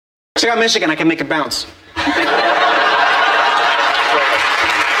Check out Michigan. I can make it bounce.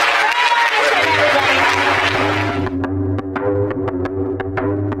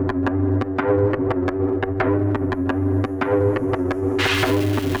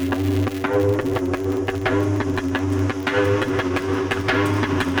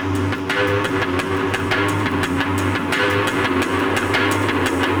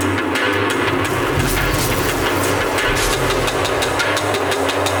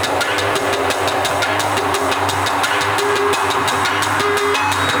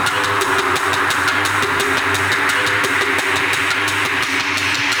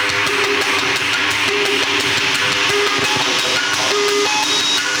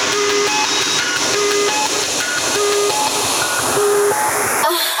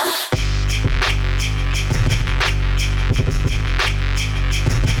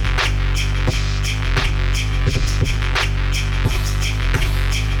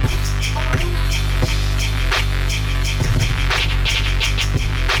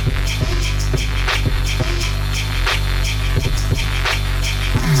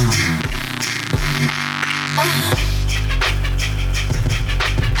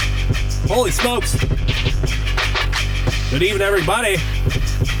 Holy smokes. Good evening, everybody.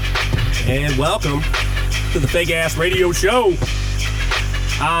 And welcome to the Fake Ass Radio Show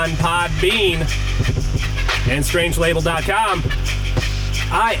on Podbean and Strangelabel.com.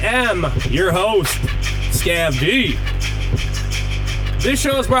 I am your host, Scav D. This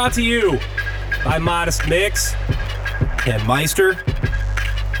show is brought to you by Modest Mix and Meister.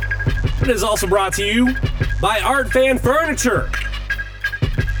 It is also brought to you by Art Fan Furniture,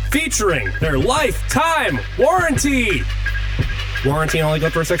 featuring their lifetime warranty. Warranty only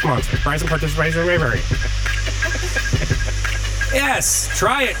good for 6 months. Price and participation may vary. Yes,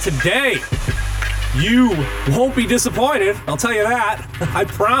 try it today. You won't be disappointed. I'll tell you that. I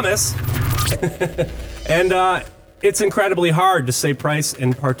promise. And it's incredibly hard to say price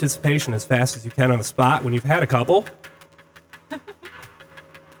and participation as fast as you can on the spot when you've had a couple.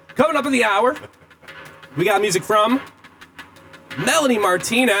 Coming up in the hour, we got music from Melanie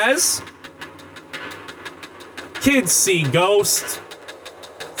Martinez, Kids See Ghosts,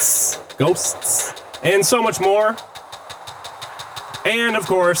 and so much more. And, of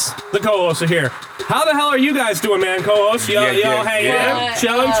course, the co-hosts are here. How the hell are you guys doing, man, co-hosts? Y'all hanging in?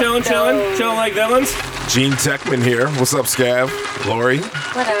 Chilling like villains? Gean Techman here. What's up, Scav? Lori?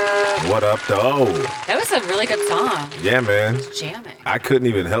 What up? What up, though? That was a really good song. Yeah, man. It was jamming. I couldn't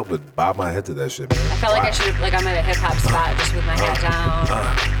even help but bob my head to that shit, man. I felt like I should have, I'm at a hip-hop spot just with my head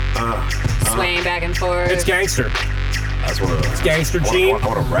down, swaying back and forth. It's gangster. That's what It's gangster, Gean. I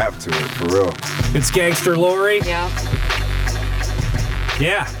want to rap to it, for real. It's gangster, Lori. Yeah.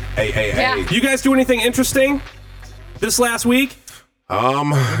 Yeah. Hey. You guys do anything interesting this last week?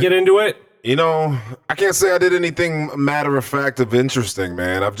 Get into it. You know, I can't say I did anything matter of fact of interesting,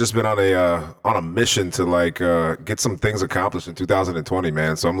 man. I've just been on a mission to get some things accomplished in 2020,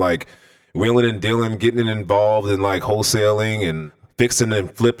 man. So I'm like wheeling and dealing, getting involved in like wholesaling and fixing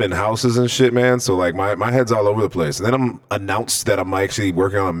and flipping houses and shit, man. So like my head's all over the place. And then I'm announced that I'm actually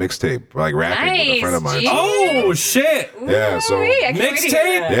working on a mixtape, like rapping with a friend of mine. Geez. Oh shit! Yeah, so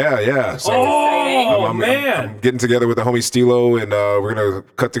mixtape. Yeah. So Man, I'm getting together with the homie Stilo, and we're gonna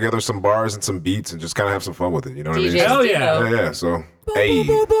cut together some bars and some beats and just kind of have some fun with it. You know what I mean? Hell yeah. Yeah. So hey,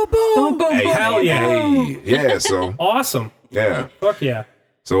 Hell yeah. hey, yeah. So Awesome. yeah. Fuck yeah.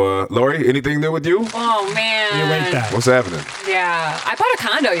 So Lori, anything new with you? Oh, man. You rate that. What's happening? Yeah. I bought a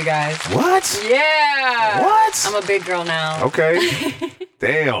condo, you guys. What? Yeah. What? I'm a big girl now. Okay.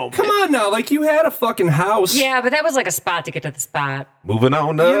 Damn. Come on now, like you had a fucking house. Yeah, but that was like a spot to get to the spot. Moving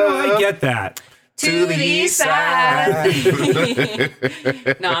on up. You know, I get that. To the east side.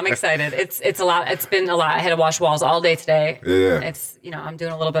 No, I'm excited. It's a lot. It's been a lot. I had to wash walls all day today. Yeah. It's, I'm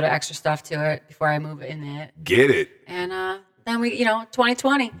doing a little bit of extra stuff to it before I move in it. Get it. And then we,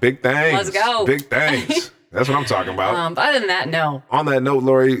 2020. Big things. Let's go. Big things. That's what I'm talking about. But other than that, no. On that note,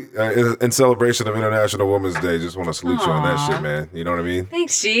 Lori, in celebration of International Women's Day, just want to salute you on that shit, man. You know what I mean?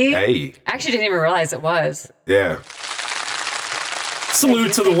 Thanks, G. Hey. I actually didn't even realize it was. Yeah.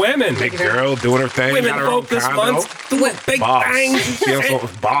 Salute to the women. Big girl doing her thing. Women got her own vote this condo. month. Doing big Boss. things. She also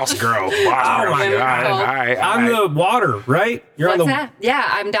boss girl. Boss girl. my All God. right. On the water, right? You're What's on the. that? Yeah,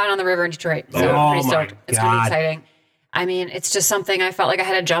 I'm down on the river in Detroit. So Oh, I'm pretty my stoked. It's going to be God. exciting. I mean, it's just something I felt like I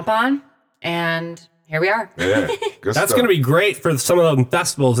had to jump on. And here we are. Yeah. Good That's going to be great for some of the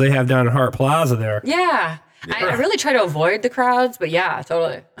festivals they have down in Hart Plaza there. Yeah. I really try to avoid the crowds, but yeah,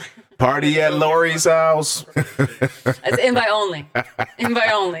 totally. Party at Lori's house. It's invite only.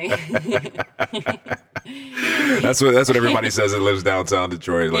 Invite only. That's what everybody says that lives downtown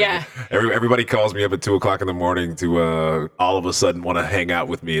Detroit. Like, Yeah. Everybody calls me up at 2:00 in the morning to all of a sudden want to hang out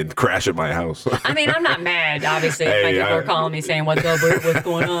with me and crash at my house. I mean, I'm not mad, obviously, if my people are calling me saying, what's up, what's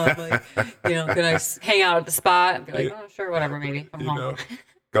going on? Like, can I hang out at the spot? And be like, oh, sure, whatever, maybe. I'm home.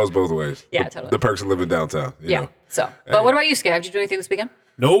 Goes both ways. Yeah, the, totally. The perks of living downtown. You know. So, but what about you, Scav? Did you do anything this weekend?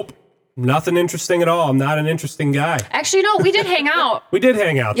 Nope. Nothing interesting at all. I'm not an interesting guy. Actually, no, we did hang out. We did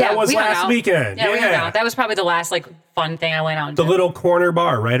hang out. That was we hung last out. weekend. Yeah, we hung out. That was probably the last fun thing I went out and The did. little corner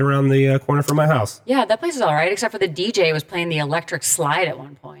bar right around the corner from my house. Yeah, that place is all right, except for the DJ was playing the electric slide at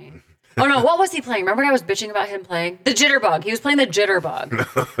one point. Oh, no, what was he playing? Remember I was bitching about him playing? The jitterbug. He was playing the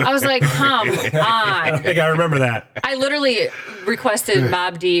jitterbug. I was like, come I on. think I remember that. I literally requested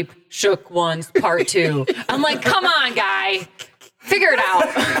Mobb Deep Shook Ones Part 2. I'm like, come on, guy. Figure it out.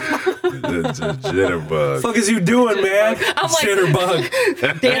 The jitterbug. Fuck is you doing, man? I'm like-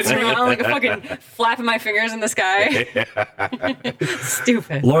 Jitterbug. Dancing around like a fucking flapping my fingers in the sky.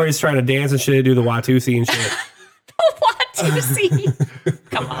 Stupid. Lori's trying to dance and shit, do the Watusi and shit. What do you see?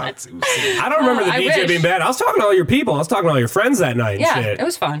 Come on. I don't remember the I DJ wish. being bad. I was talking to all your people. I was talking to all your friends that night and Yeah, shit. it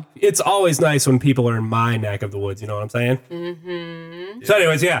was fun. It's always nice when people are in my neck of the woods. You know what I'm saying? Mm-hmm. So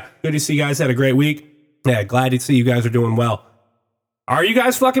anyways, yeah. Good to see you guys had a great week. Yeah, glad to see you guys are doing well. Are you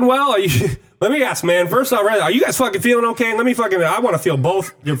guys fucking well? Are you? Let me ask, man. First off, are you guys fucking feeling okay? I want to feel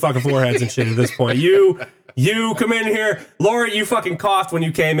both your fucking foreheads and shit at this point. You come in here. Lori, you fucking coughed when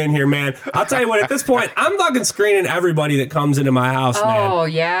you came in here, man. I'll tell you what, at this point, I'm fucking screening everybody that comes into my house, man. Oh,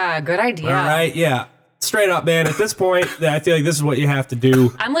 yeah. Good idea. All right? Yeah. Straight up, man. At this point, I feel like this is what you have to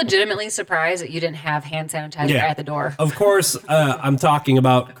do. I'm legitimately surprised that you didn't have hand sanitizer at the door. Of course, I'm talking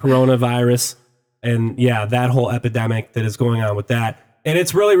about coronavirus and, yeah, that whole epidemic that is going on with that. And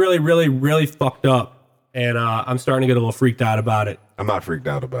it's really, really, really, really fucked up. And I'm starting to get a little freaked out about it. I'm not freaked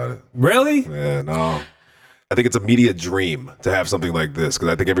out about it. Really? Yeah, no. I think it's a media dream to have something like this because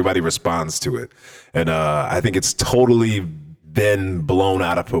I think everybody responds to it. And I think it's totally been blown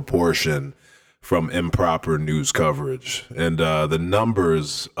out of proportion from improper news coverage. And the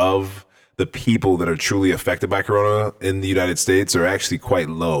numbers of the people that are truly affected by corona in the United States are actually quite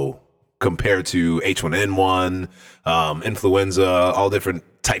low compared to H1N1, influenza, all different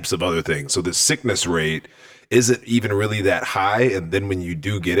types of other things. So the sickness rate isn't even really that high. And then when you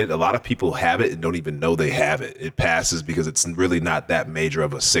do get it, a lot of people have it and don't even know they have it. It passes because it's really not that major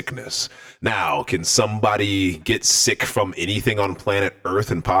of a sickness. Now, can somebody get sick from anything on planet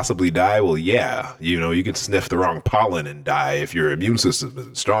Earth and possibly die? Well, yeah. You can sniff the wrong pollen and die if your immune system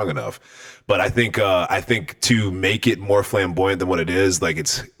isn't strong enough. But I think to make it more flamboyant than what it is, like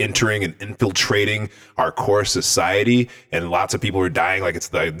it's entering and infiltrating our core society, and lots of people are dying like it's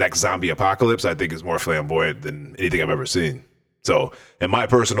the next zombie apocalypse, I think is more flamboyant than anything I've ever seen. So, in my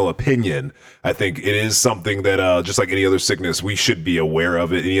personal opinion, I think it is something that, just like any other sickness, we should be aware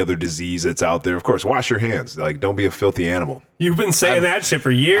of it. Any other disease that's out there, of course, wash your hands. Like, don't be a filthy animal. You've been saying that shit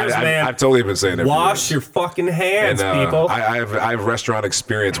for years, man. I've totally been saying that. Wash your fucking hands, people. I have restaurant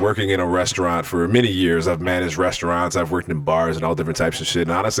experience working in a restaurant for many years. I've managed restaurants. I've worked in bars and all different types of shit.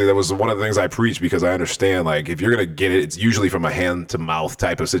 And honestly, that was one of the things I preach because I understand, like, if you're going to get it, it's usually from a hand to mouth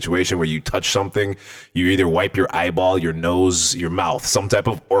type of situation where you touch something, you either wipe your eyeball, your nose, your mouth, some type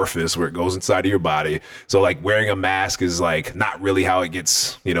of orifice where it goes inside of your body. So like wearing a mask is like not really how it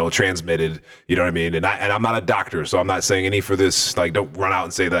gets, transmitted. You know what I mean? And I'm not a doctor, so I'm not saying any for this. Like, don't run out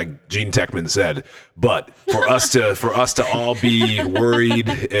and say like Gean Techman said. But for us to all be worried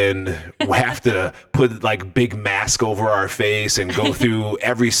and have to put like big mask over our face and go through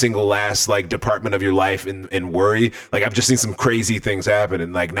every single last like department of your life and worry. Like I've just seen some crazy things happen,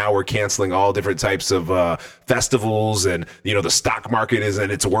 and like now we're canceling all different types of festivals, and the stock market is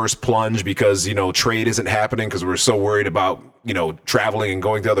in its worst plunge because trade isn't happening because we're so worried about traveling and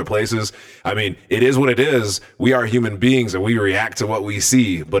going to other places. I mean, it is what it is. We are human beings and we react to what we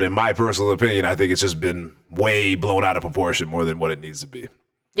see. But in my personal opinion, I think it's just been way blown out of proportion more than what it needs to be.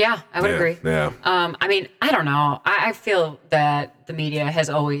 Yeah, I would agree. Yeah. I mean, I don't know. I feel that the media has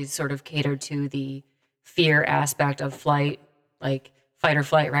always sort of catered to the fear aspect of flight, like fight or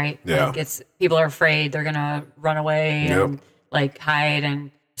flight, right? Yeah. Like people are afraid they're gonna run away and like hide and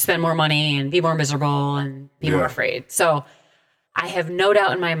spend more money and be more miserable, and people are afraid. So I have no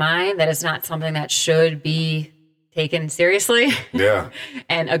doubt in my mind that it's not something that should be taken seriously. Yeah.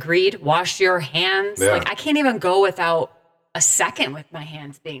 And agreed, wash your hands. Yeah. Like I can't even go without a second with my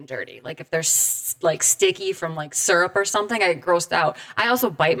hands being dirty. Like if they're like sticky from like syrup or something, I get grossed out. I also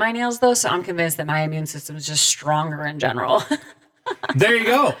bite my nails though, so I'm convinced that my immune system is just stronger in general. There you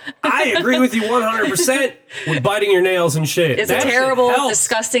go. I agree with you 100% with biting your nails and shit. It's a terrible,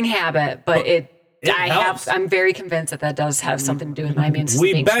 disgusting habit, but I'm very convinced that does have something to do with my immune system.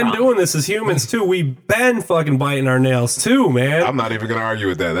 We've been doing this as humans too. We've been fucking biting our nails too, man. I'm not even gonna argue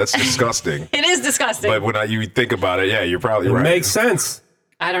with that. That's disgusting. It is disgusting. But when you think about it, yeah, you're probably right. It makes sense.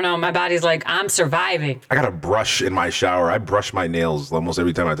 I don't know. My body's like, I'm surviving. I got a brush in my shower. I brush my nails almost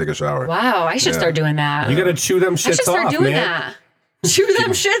every time I take a shower. Wow, I should start doing that. You gotta chew them shits off, man. I should start doing that. Chew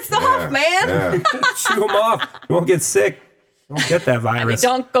them shits off, man. Yeah. Chew them off. You won't get sick. You won't get that virus.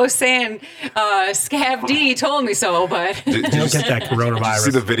 Don't go saying Scav D told me so, but you don't get that coronavirus. Did you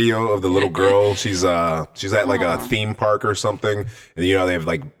see the video of the little girl? She's at like a theme park or something, and they have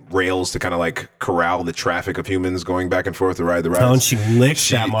like rails to kind of like corral the traffic of humans going back and forth to ride the rides. Don't she lick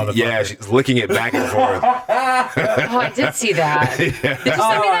that motherfucker? Yeah, she's licking it back and forth. Oh, I did see that. Did you send me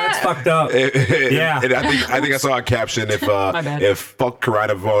that? It's fucked up. Yeah. And I think I saw a caption if fuck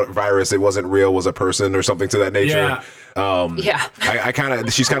coronavirus, it wasn't real, was a person or something to that nature. Yeah.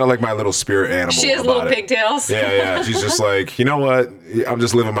 She's kind of like my little spirit animal. She has little pigtails. Yeah. She's just like, you know what? I'm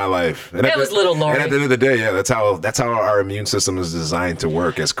just living my life. And it was little Lori. And at the end of the day, that's how our immune system is designed to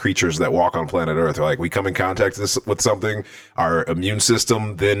work as creatures that walk on planet Earth. Like we come in contact with something, our immune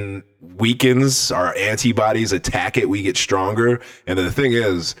system then weakens, our antibodies attack it, we get stronger. And then the thing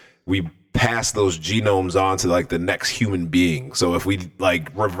is, we pass those genomes on to like the next human being. So if we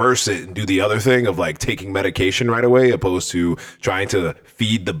like reverse it and do the other thing of like taking medication right away, opposed to trying to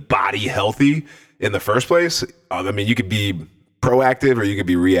feed the body healthy in the first place, I mean, you could be proactive or you could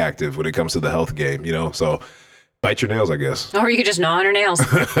be reactive when it comes to the health game, so bite your nails, I guess. Or you could just gnaw on your nails.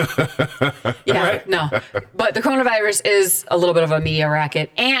 Yeah, right? No. But the coronavirus is a little bit of a media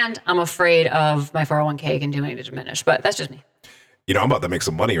racket, and I'm afraid of my 401k continuing to diminish, but that's just me. I'm about to make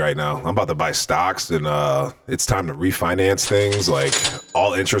some money right now. I'm about to buy stocks, and it's time to refinance things. Like,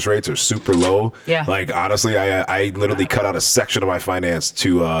 all interest rates are super low. Yeah. Like, honestly, I literally cut out a section of my finance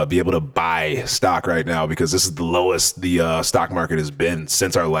to be able to buy stock right now, because this is the lowest the stock market has been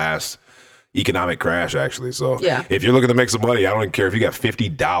since our last economic crash, actually. So if you're looking to make some money, I don't even care if you got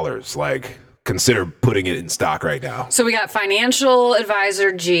 $50. Like, consider putting it in stock right now. So we got financial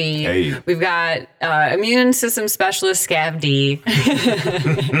advisor G. Hey. We've got immune system specialist Scav D.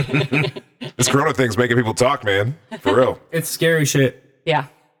 This corona thing's making people talk, man. For real. It's scary shit. Yeah.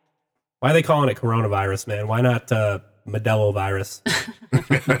 Why are they calling it coronavirus, man? Why not Modelo virus?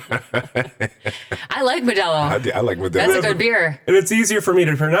 I like Modelo. I like Modelo. That's a good beer. And it's easier for me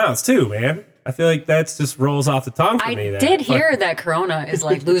to pronounce too, man. I feel like that just rolls off the tongue for me. I did hear that Corona is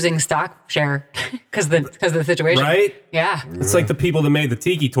like losing stock share because of the situation. Right? Yeah. It's like the people that made the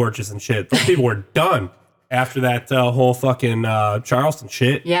tiki torches and shit. Those people were done after that whole fucking Charleston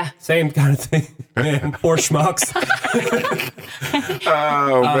shit. Yeah. Same kind of thing. Man, poor schmucks.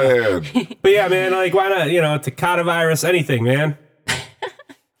 Oh, man. But yeah, man, like, why not, Takata virus, anything, man.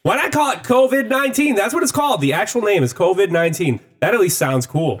 Why not call it COVID-19? That's what it's called. The actual name is COVID-19. That at least sounds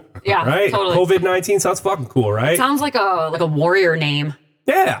cool. Yeah, right? Totally. COVID-19 sounds fucking cool, right? It sounds like a warrior name.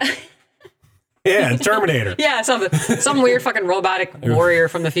 Yeah. Yeah, Terminator. Yeah, some weird fucking robotic warrior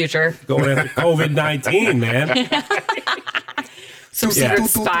from the future. Going after COVID-19, man. Some secret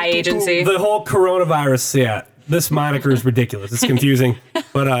spy agency. The whole coronavirus, this moniker is ridiculous. It's confusing.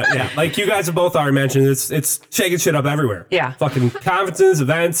 But like you guys have both already mentioned, it's shaking shit up everywhere. Yeah. Fucking conferences,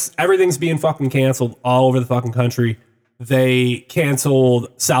 events, everything's being fucking canceled all over the fucking country. They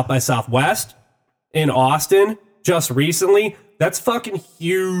canceled South by Southwest in Austin just recently. That's fucking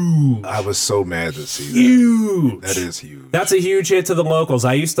huge. I was so mad to see that. Huge. That is huge. That's a huge hit to the locals.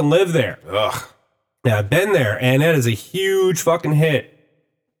 I used to live there. Ugh. Yeah, I've been there, and that is a huge fucking hit.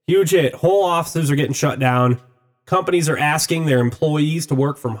 Huge hit. Whole offices are getting shut down. Companies are asking their employees to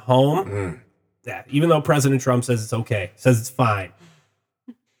work from home. Yeah, even though President Trump says it's okay, says it's fine.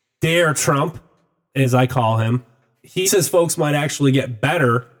 Dare Trump, as I call him, he says folks might actually get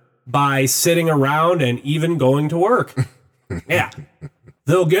better by sitting around and even going to work. Yeah.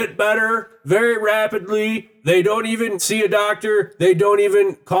 They'll get better very rapidly. They don't even see a doctor. They don't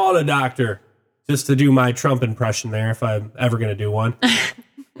even call a doctor. Just to do my Trump impression there, if I'm ever going to do one.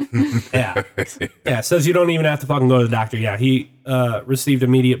 Yeah. Says you don't even have to fucking go to the doctor. Yeah, he received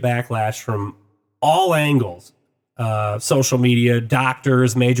immediate backlash from all angles. Social media,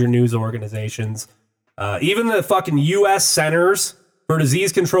 doctors, major news organizations, even the fucking U.S. Centers for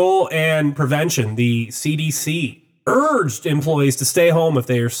Disease Control and Prevention, the CDC, urged employees to stay home if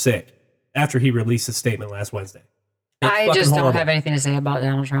they are sick after he released his statement last Wednesday. I just don't have anything to say about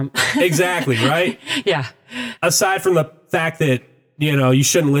Donald Trump. Exactly, right? Yeah. Aside from the fact that you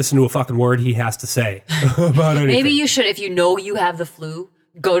shouldn't listen to a fucking word he has to say about anything. Maybe you should, if you know you have the flu,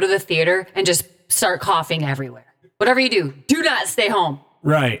 go to the theater and just start coughing everywhere. Whatever you do not stay home.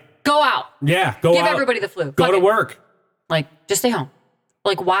 Right. Go out. Yeah, go Give out. everybody the flu. Go to work. Like, just stay home.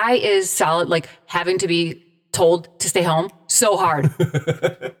 Like, why is having to be told to stay home so hard?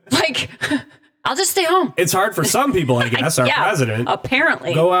 Like, I'll just stay home. It's hard for some people, I guess. Our president.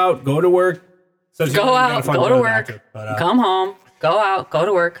 Apparently. Go out, go to work. Go out, go to work, come home. Go out, go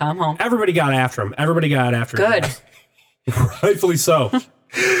to work, come home. Everybody got after him. Good. Rightfully so.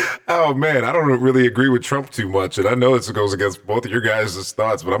 Oh, man, I don't really agree with Trump too much. And I know this goes against both of your guys'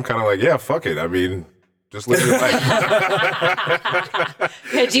 thoughts, but I'm kind of like, yeah, fuck it. I mean, just live your life.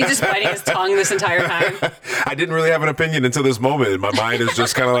 Had you just biting his tongue this entire time? I didn't really have an opinion until this moment. My mind is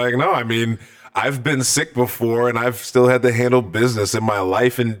just kind of like, no, I mean, I've been sick before and I've still had to handle business in my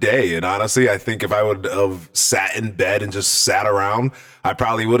life and day. And honestly, I think if I would have sat in bed and just sat around, I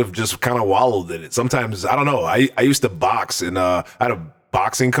probably would have just kind of wallowed in it. Sometimes, I don't know. I used to box and I had a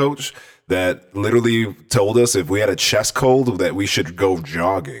boxing coach that literally told us if we had a chest cold that we should go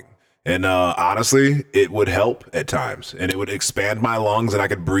jogging. And honestly, it would help at times, and it would expand my lungs, and I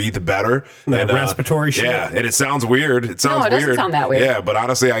could breathe better. And respiratory shit. Yeah, and it sounds weird. It sounds weird. No, it doesn't sound that weird. Yeah, but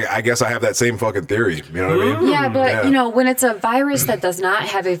honestly, I guess I have that same fucking theory. You know what I mean? Yeah, but when it's a virus that does not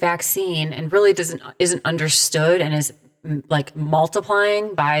have a vaccine and really isn't understood and is like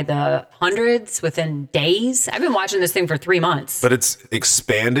multiplying by the hundreds within days. I've been watching this thing for 3 months. But it's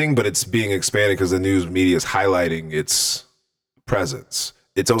expanding, but it's being expanded because the news media is highlighting its presence.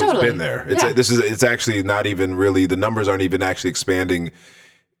 It's always been there. It's actually not even really, the numbers aren't even actually expanding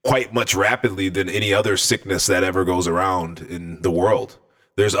quite much rapidly than any other sickness that ever goes around in the world.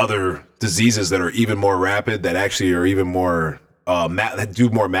 There's other diseases that are even more rapid that actually are even more that do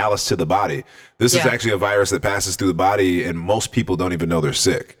more malice to the body. This is actually a virus that passes through the body, and most people don't even know they're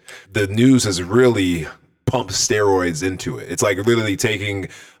sick. The news has really pumped steroids into it. It's like literally taking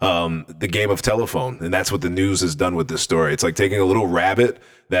the game of telephone, and that's what the news has done with this story. It's like taking a little rabbit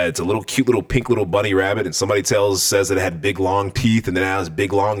that's a little cute little pink little bunny rabbit, and somebody says that it had big long teeth, and then it has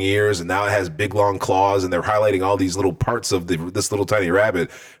big long ears, and now it has big long claws, and they're highlighting all these little parts of this little tiny rabbit,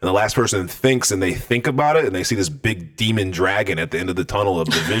 and the last person thinks, and they think about it, and they see this big demon dragon at the end of the tunnel of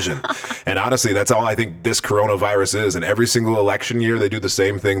the vision. And honestly, that's all I think this coronavirus is. And every single election year, they do the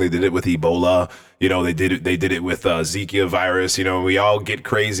same thing. They did it with Ebola. They did it with Zika virus. We all get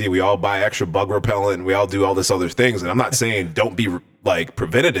crazy. We all buy extra bug repellent, and we all do all this other things. And I'm not saying don't be like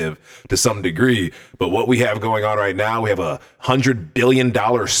preventative to some degree, but what we have going on right now, we have $100 billion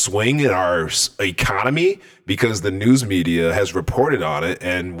swing in our economy because the news media has reported on it,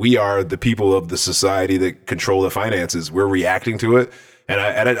 and we are the people of the society that control the finances. We're reacting to it. And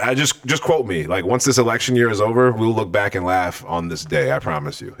I just quote me, like, once this election year is over, we'll look back and laugh on this day. I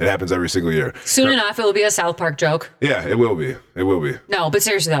promise you. It happens every single year. Soon enough, it will be a South Park joke. Yeah, it will be. It will be. No, but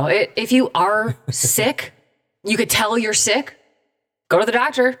seriously though, if you are sick, you could tell you're sick. Go to the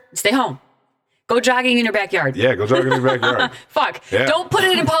doctor. Stay home. Go jogging in your backyard. Yeah, go jogging in your backyard. Fuck. Yeah. Don't put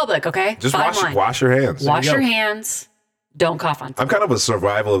it in public, okay? Just wash your hands. Wash your hands. Don't cough on things. I'm kind of a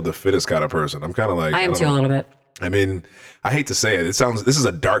survival of the fittest kind of person. I'm kind of like... I am too, a little bit. I mean, I hate to say it. This is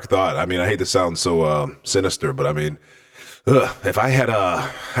a dark thought. I mean, I hate to sound so sinister, but I mean, if I had I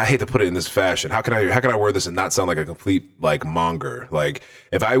hate to put it in this fashion. How can I word this and not sound like a complete like monger? Like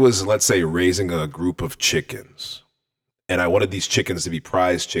if I was, let's say, raising a group of chickens, and I wanted these chickens to be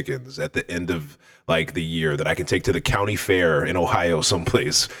prize chickens at the end of like the year that I can take to the county fair in Ohio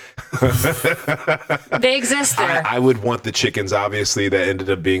someplace. They exist there. I would want the chickens, obviously, that ended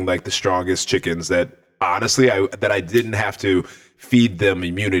up being like the strongest chickens that honestly I didn't have to feed them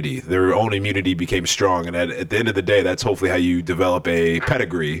immunity. Their own immunity became strong. And at the end of the day, that's hopefully how you develop a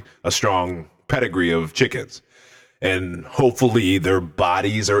strong pedigree of chickens. And hopefully their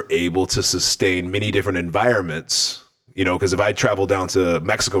bodies are able to sustain many different environments. Because if I travel down to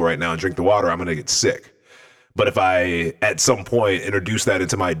Mexico right now and drink the water, I'm going to get sick. But if I, at some point, introduce that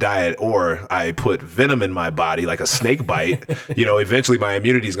into my diet, or I put venom in my body, like a snake bite, eventually my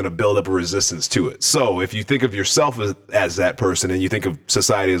immunity is going to build up a resistance to it. So if you think of yourself as that person and you think of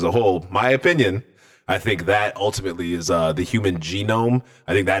society as a whole, my opinion, I think that ultimately is the human genome.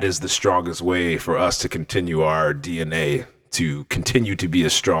 I think that is the strongest way for us to continue our DNA, to continue to be a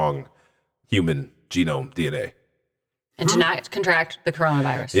strong human genome DNA. And to not contract the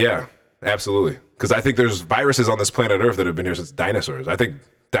coronavirus. Yeah, absolutely. Because I think there's viruses on this planet Earth that have been here since dinosaurs. I think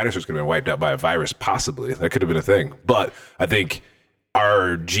dinosaurs could have been wiped out by a virus, possibly. That could have been a thing. But I think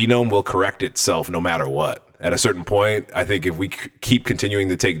our genome will correct itself no matter what. at a certain point, I think if we keep continuing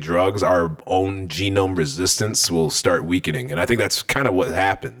to take drugs, our own genome resistance will start weakening. And I think that's kind of what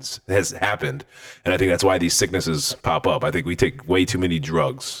has happened. And I think that's why these sicknesses pop up. I think we take way too many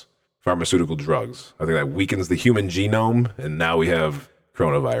drugs, pharmaceutical drugs. I think that weakens the human genome, and now we have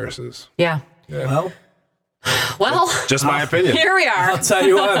coronaviruses. Yeah. Well, just my opinion. Here we are. I'll tell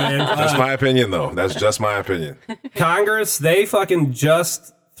you what, man. Just my opinion, though. That's just my opinion. Congress, they fucking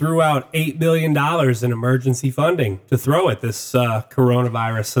just threw out $8 billion in emergency funding to throw at this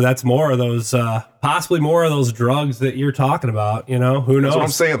coronavirus. So that's more of those, possibly more of those drugs that you're talking about. You know, who knows? That's what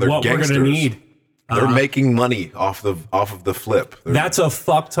I'm saying. They're what gangsters. We're going to need. They're making money off of the flip. That's a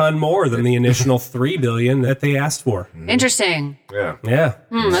fuck ton more than the initial $3 billion that they asked for. Interesting. Yeah.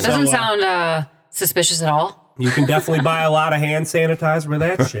 That doesn't sound suspicious at all. You can definitely buy a lot of hand sanitizer with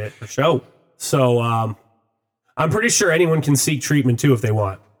that shit for sure. So I'm pretty sure anyone can seek treatment too if they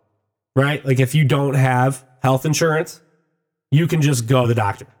want, right? Like if you don't have health insurance, you can just go to the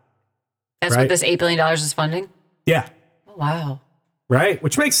doctor. That's right? what this $8 billion is funding? Yeah. Oh, wow. Right?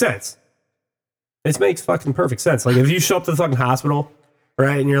 Which makes sense. It makes fucking perfect sense. Like if you show up to the fucking hospital,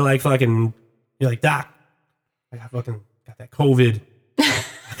 right, and you're like, Doc, I got that COVID.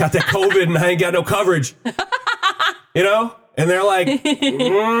 I got that COVID and I ain't got no coverage. You know? And they're like,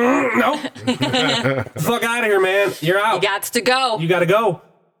 no. Fuck out of here, man. You're out. You got to go. You got to go.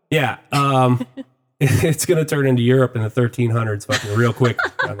 Yeah. It's going to turn into Europe in the 1300s fucking real quick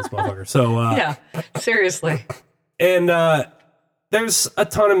on this motherfucker. So, yeah, seriously. And there's a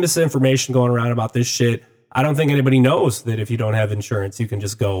ton of misinformation going around about this shit. I don't think anybody knows that if you don't have insurance, you can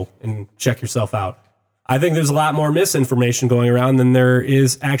just go and check yourself out. I think there's a lot more misinformation going around than there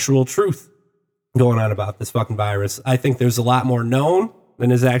is actual truth going on about this fucking virus. I think there's a lot more known than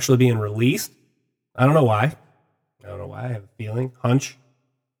is actually being released. I don't know why. I have a feeling, hunch.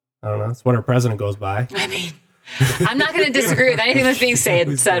 I don't know. It's what our president goes by. I mean, I'm not going to disagree with anything that's being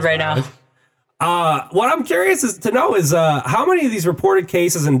said right now. What I'm curious to know is how many of these reported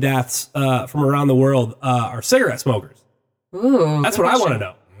cases and deaths from around the world are cigarette smokers? Ooh, that's what I want to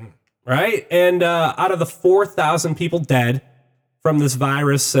know. Right? And out of the 4,000 people dead from this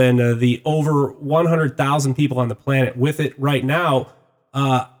virus and the over 100,000 people on the planet with it right now,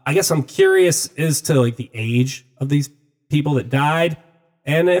 I guess I'm curious as to like the age of these people that died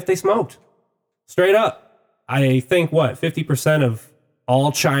and if they smoked. Straight up. I think 50% of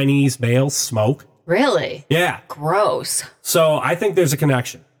all Chinese males smoke. Really? Yeah. Gross. So I think there's a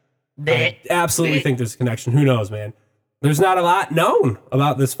connection. I absolutely think there's a connection. Who knows, man? There's not a lot known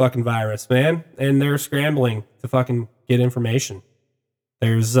about this fucking virus, man. And they're scrambling to fucking get information.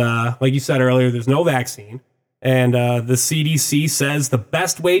 There's, like you said earlier, there's no vaccine. And the CDC says the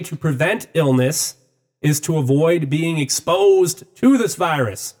best way to prevent illness is to avoid being exposed to this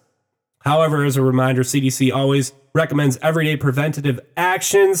virus. However, as a reminder, CDC always recommends everyday preventative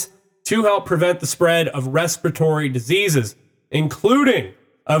actions to help prevent the spread of respiratory diseases, including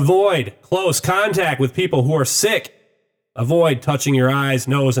avoid close contact with people who are sick, avoid touching your eyes,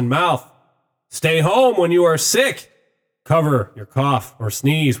 nose, and mouth, stay home when you are sick, cover your cough or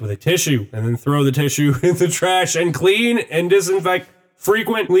sneeze with a tissue, and then throw the tissue in the trash, and clean and disinfect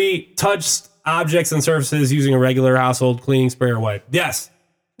frequently touched objects and surfaces using a regular household cleaning spray or wipe. Yes.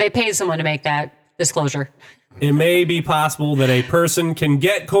 They paid someone to make that disclosure. It may be possible that a person can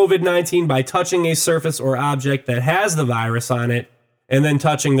get COVID-19 by touching a surface or object that has the virus on it and then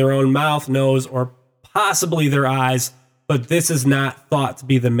touching their own mouth, nose, or possibly their eyes, but this is not thought to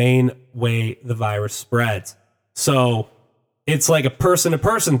be the main way the virus spreads. So it's like a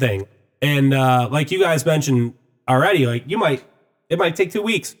person-to-person thing. And like you guys mentioned already, like it might take 2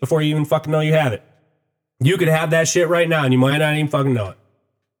 weeks before you even fucking know you have it. You could have that shit right now and you might not even fucking know it.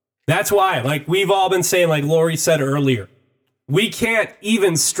 That's why, like we've all been saying, like Lori said earlier, we can't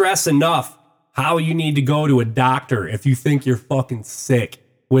even stress enough how you need to go to a doctor if you think you're fucking sick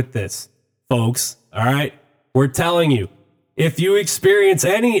with this, folks. All right? We're telling you, if you experience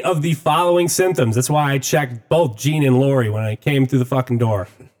any of the following symptoms, that's why I checked both Gean and Lori when I came through the fucking door.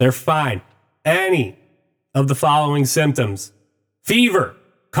 They're fine. Any of the following symptoms: fever,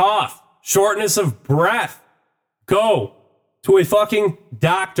 cough, shortness of breath, go to a fucking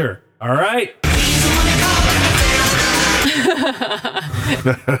doctor, all right?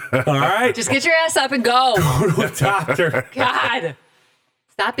 All right? Just get your ass up and go. Go to a doctor. God.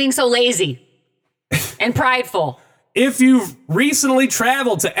 Stop being so lazy and prideful. If you've recently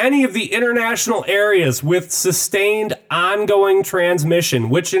traveled to any of the international areas with sustained ongoing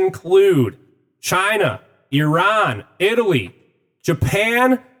transmission, which include China, Iran, Italy,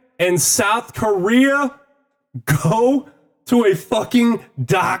 Japan, and South Korea, go to a fucking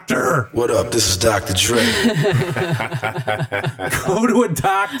doctor. What up? This is Dr. Dre. Go to a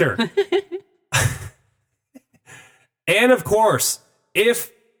doctor. And of course,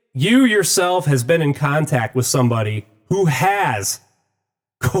 if you yourself has been in contact with somebody who has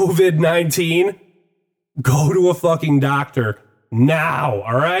COVID-19, go to a fucking doctor now,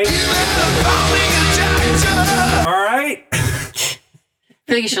 all right? All right? I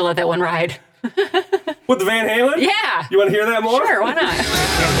feel like you should let that one ride. With the Van Halen? Yeah. You want to hear that more? Sure, why not? Just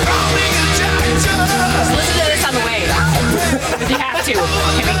listen to this on the way. If you have to.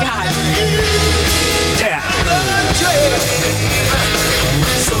 I mean, God. Yeah.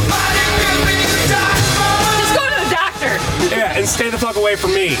 Just go to the doctor. Yeah, and stay the fuck away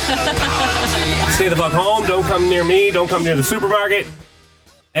from me. Stay the fuck home. Don't come near me. Don't come near the supermarket.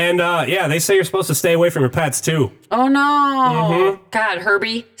 And yeah, they say you're supposed to stay away from your pets too. Oh no. God,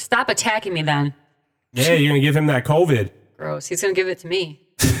 Herbie, stop attacking me then. Yeah, you're gonna give him that COVID. Gross. He's gonna give it to me.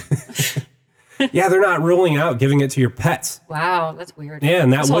 Yeah, they're not ruling out giving it to your pets. Wow, that's weird. Yeah,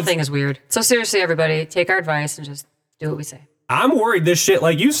 and this whole thing is weird. So seriously, everybody, take our advice and just do what we say. I'm worried this shit,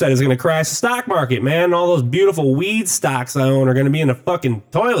 like you said, is gonna crash the stock market, man. All those beautiful weed stocks I own are gonna be in the fucking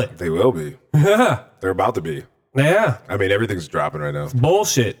toilet. They will be. Yeah. They're about to be. Yeah. I mean, everything's dropping right now.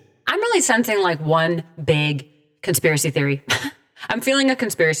 Bullshit. I'm really sensing like one big conspiracy theory. I'm feeling a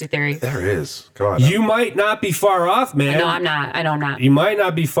conspiracy theory. There is. Come on. You might not be far off, man. No, I'm not. I know I'm not. You might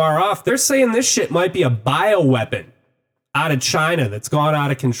not be far off. They're saying this shit might be a bioweapon out of China that's gone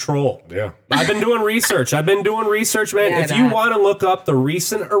out of control. Yeah. I've been doing research, man. Yeah, If you want to look up the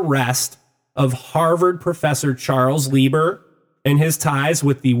recent arrest of Harvard professor Charles Lieber and his ties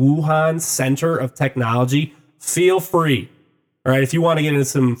with the Wuhan Center of Technology, feel free. All right, if you want to get into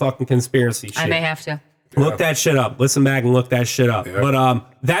some fucking conspiracy shit. I may have to. Look that shit up. Listen back and look that shit up. Yeah. But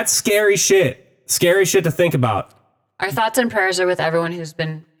that's scary shit. Scary shit to think about. Our thoughts and prayers are with everyone who's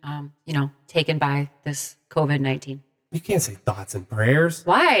been, taken by this COVID-19. You can't say thoughts and prayers.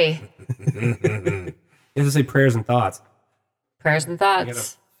 Why? You have to say prayers and thoughts. Prayers and You gotta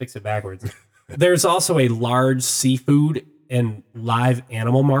thoughts. fix it backwards. There's also a large seafood and live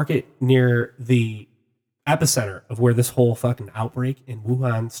animal market near the epicenter of where this whole fucking outbreak in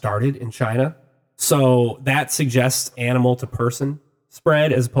Wuhan started in China. So that suggests animal to person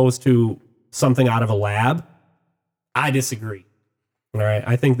spread as opposed to something out of a lab. I disagree. All right.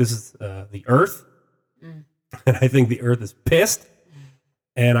 I think this is the Earth. And I think the Earth is pissed.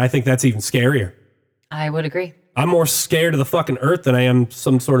 And I think that's even scarier. I would agree. I'm more scared of the fucking Earth than I am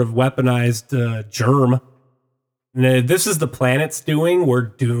some sort of weaponized germ. And this is the planet's doing. We're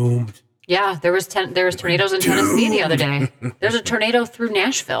doomed. Yeah, there was tornadoes in Tennessee the other day. There's a tornado through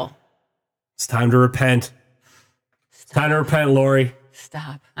Nashville. It's time to repent. It's time to repent, Lori.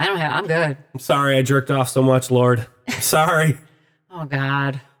 Stop. I'm good. I'm sorry I jerked off so much, Lord. I'm sorry. Oh,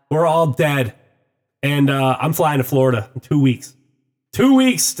 God. We're all dead. And I'm flying to Florida in 2 weeks. 2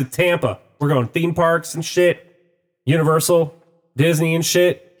 weeks to Tampa. We're going theme parks and shit. Universal, Disney and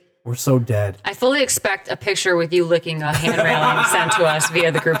shit. We're so dead. I fully expect a picture with you licking a hand railing sent to us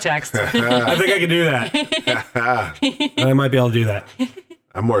via the group text. I think I can do that. I might be able to do that.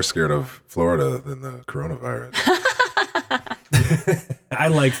 I'm more scared of Florida than the coronavirus. I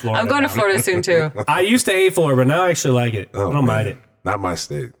like Florida. I'm going to Florida soon, too. I used to hate Florida, but now I actually like it. I don't mind it. Not my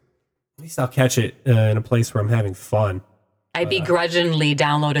state. At least I'll catch it in a place where I'm having fun. I begrudgingly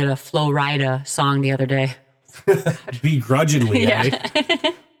downloaded a Flo Rida song the other day. Begrudgingly, Yeah.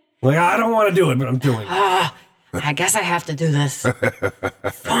 eh? Like, I don't want to do it, but I'm doing it. I guess I have to do this.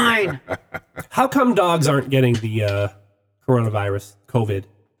 Fine. How come dogs aren't getting the coronavirus, COVID?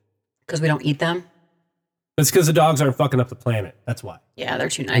 Because we don't eat them? It's because the dogs aren't fucking up the planet. That's why. Yeah, they're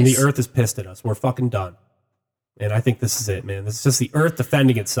too nice. And the Earth is pissed at us. We're fucking done. And I think this is it, man. This is just the Earth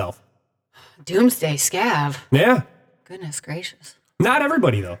defending itself. Doomsday scav. Yeah. Goodness gracious. Not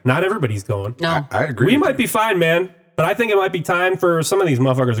everybody, though. Not everybody's going. No. I agree. We might be fine, man. But I think it might be time for some of these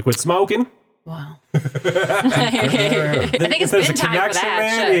motherfuckers to quit smoking. Wow. I think it's There's been a time for connection, that.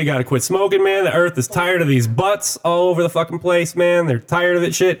 man. Shit. You gotta quit smoking, man. The Earth is tired of these butts all over the fucking place, man. They're tired of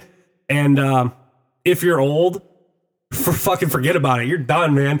it shit. And if you're old, forget about it. You're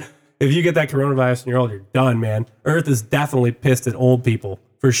done, man. If you get that coronavirus and you're old, you're done, man. Earth is definitely pissed at old people,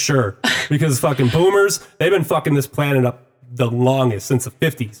 for sure. Because fucking boomers, they've been fucking this planet up the longest, since the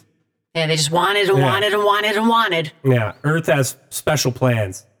 50s. Yeah, they just wanted and wanted and wanted and wanted. Yeah, Earth has special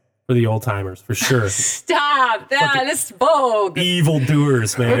plans for the old timers, for sure. Stop. This is bogue. Evil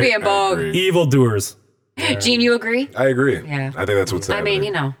doers, man. We're being bogue. Evil doers. Gene, you agree? I agree. Yeah. I think that's what's happening. I mean,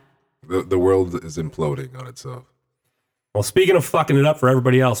 you know. The world is imploding on itself. Well, speaking of fucking it up for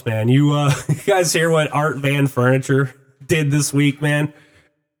everybody else, man, you guys hear what Art Van Furniture did this week, man.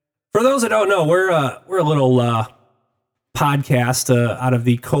 For those that don't know, we're a little podcast out of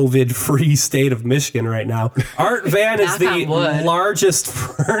the COVID-free state of Michigan right now. Art Van is the largest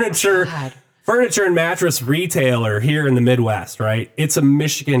furniture and mattress retailer here in the Midwest, right? It's a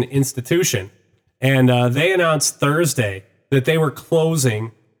Michigan institution. And they announced Thursday that they were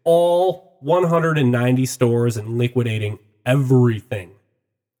closing all 190 stores and liquidating everything.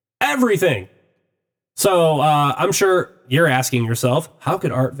 Everything. So I'm sure you're asking yourself, how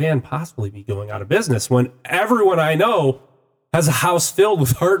could Art Van possibly be going out of business when everyone I know has a house filled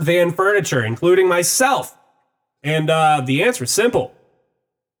with Art Van furniture, including myself? And the answer is simple.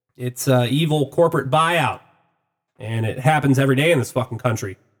 It's evil corporate buyout. And it happens every day in this fucking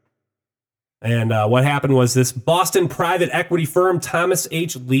country. And what happened was this Boston private equity firm, Thomas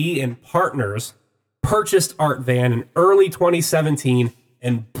H. Lee and Partners, purchased Art Van in early 2017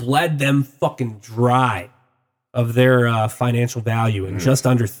 and bled them fucking dry of their financial value in just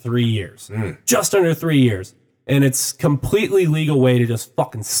under 3 years. Just under 3 years. And it's completely legal way to just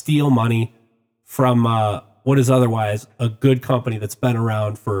fucking steal money from what is otherwise a good company that's been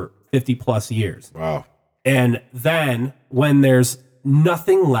around for 50 plus years. Wow. And then when there's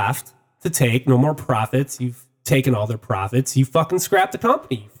nothing left to take, no more profits, you've taken all their profits, you fucking scrap the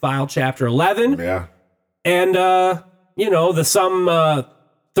company. You file Chapter 11. Yeah. And, the some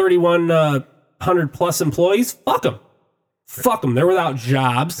 3,100 plus employees, fuck them. Fuck them. They're without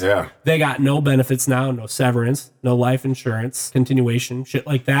jobs. Yeah. They got no benefits now, no severance, no life insurance, continuation, shit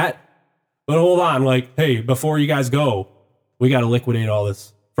like that. But hold on, hey, before you guys go, we got to liquidate all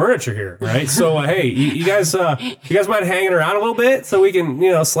this furniture here, right? So, hey, you guys mind hanging around a little bit so we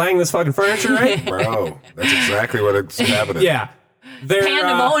can, slang this fucking furniture, right? Bro, that's exactly what it's happening. Yeah.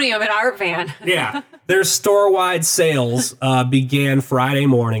 Pandemonium at Art Van. Yeah. Their store-wide sales began Friday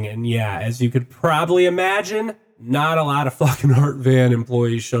morning. And yeah, as you could probably imagine, not a lot of fucking Art Van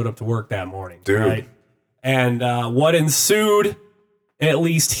employees showed up to work that morning. Dude. Right? And what ensued, at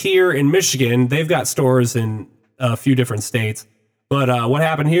least here in Michigan, they've got stores in a few different states. But what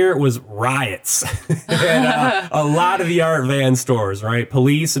happened here was riots. And, a lot of the Art Van stores, right?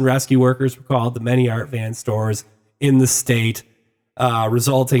 Police and rescue workers were called to many Art Van stores in the state,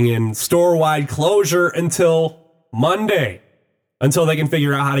 resulting in store-wide closure until Monday, until they can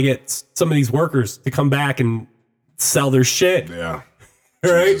figure out how to get some of these workers to come back and sell their shit. Yeah.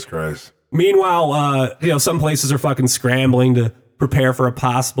 Right? Jesus Christ. Meanwhile, some places are fucking scrambling to prepare for a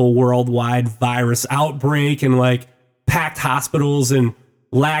possible worldwide virus outbreak and packed hospitals and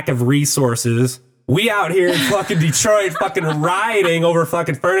lack of resources. We out here in fucking Detroit fucking rioting over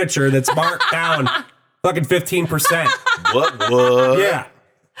fucking furniture that's marked down fucking 15%. What? Yeah.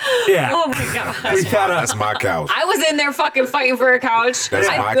 Yeah. Oh my God. That's my couch. I was in there fucking fighting for a couch. That's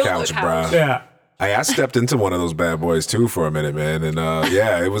I my built a couch, bro. Yeah. I stepped into one of those bad boys too for a minute, man. And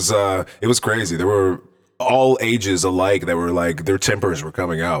it was crazy. There were all ages alike that were their tempers were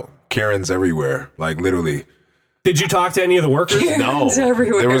coming out. Karens everywhere, literally. Did you talk to any of the workers? No,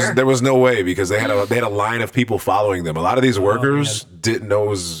 everywhere. there was no way because they had a line of people following them. A lot of these workers didn't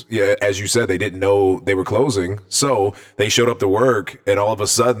know as you said, they didn't know they were closing. So they showed up to work and all of a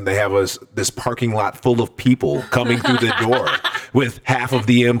sudden they have this parking lot full of people coming through the door with half of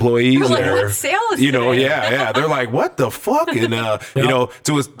the employees there. What sale is Yeah. They're like, what the fuck? And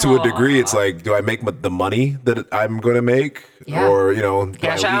to a degree, it's do I make the money that I'm going to make? Yeah. Or,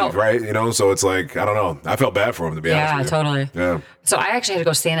 cash do I leave, out. right? So it's I don't know. I felt bad for him, to be honest with you. Totally. Yeah. So I actually had to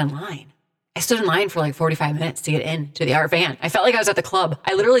go stand in line. I stood in line for 45 minutes to get into the Art Van. I felt like I was at the club.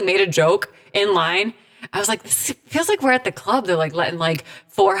 I literally made a joke in line. I was like, this feels like we're at the club. They're letting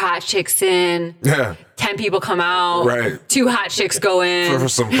 4 hot chicks in. Yeah. 10 people come out. Right. 2 hot chicks go in. For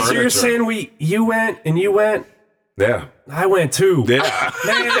some furniture. So you're saying you went and you went? Yeah. I went too. Yeah.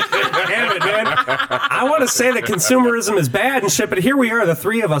 Man, damn it, man. I want to say that consumerism is bad and shit, but here we are, the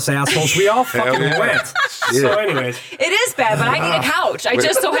 3 of us assholes. We all fucking went. So anyways. It is bad, but I need a couch. I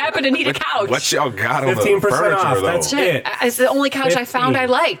just so happen to need a couch. What y'all got on the 15% furniture, off, though? that's it. It's the only couch I found I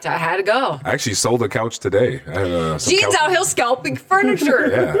liked. I had to go. I actually sold a couch today. I had some Gean's couch- out here scalping furniture.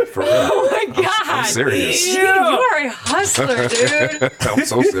 Yeah, for real. Oh my God. I'm serious. Gene, you are a hustler, dude. I'm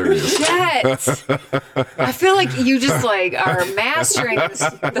so serious. Shit. I feel like you just are mastering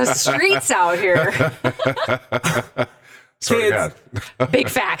the streets out here. Swear to God. Big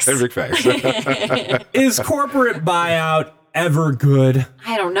facts. Big facts. Is corporate buyout ever good?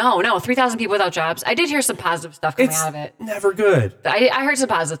 I don't know. No, 3,000 people without jobs. I did hear some positive stuff coming out of it. Never good. I heard some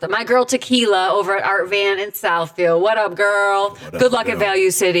positive stuff. My girl Tequila over at Art Van in Southfield. What up, girl? Good luck at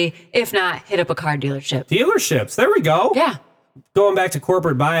Value City. If not, hit up a car dealership. Dealerships. There we go. Yeah. Going back to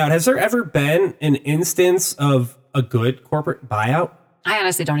corporate buyout, has there ever been an instance of a good corporate buyout? I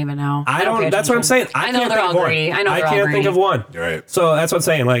honestly don't even know. I don't. That's what I'm saying. I know they're all greedy. I know they're all greedy. I can't think of one. Right. So that's what I'm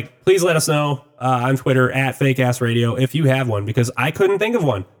saying. Like, please let us know on Twitter at FakeAssRadio if you have one, because I couldn't think of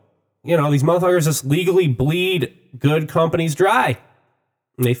one. You know, these motherfuckers just legally bleed good companies dry.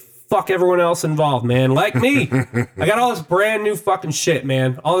 And they fuck everyone else involved, man. Like me. I got all this brand new fucking shit,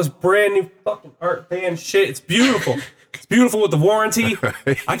 man. All this brand new fucking Art Van shit. It's beautiful. It's beautiful with the warranty.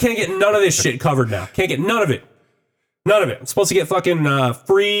 I can't get none of this shit covered now. Can't get none of it. None of it. I'm supposed to get fucking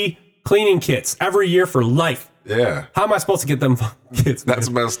free cleaning kits every year for life. Yeah. How am I supposed to get them kits?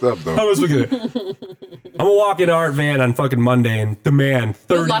 That's messed up, though. How am I supposed to get it? I'm gonna walk into Art Van on fucking Monday and demand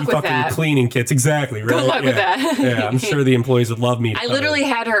 30 fucking cleaning kits. Exactly, right? Good luck with that. Yeah, I'm sure the employees would love me. I literally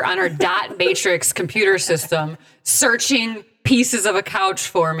had her on her dot matrix computer system searching pieces of a couch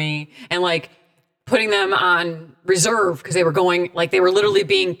for me and like putting them on reserve because they were literally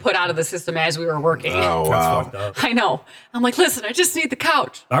being put out of the system as we were working. Oh, wow. I know. I'm like, listen, I just need the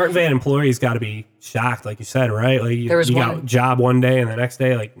couch. Art Van employees got to be shocked, like you said, right? Like you got a job one day and the next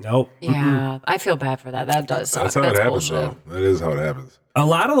day, like, nope. Yeah, I feel bad for that. That does suck. That's how it happens, bullshit. though. That is how it happens. A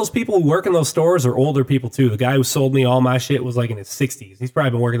lot of those people who work in those stores are older people, too. The guy who sold me all my shit was like in his 60s. He's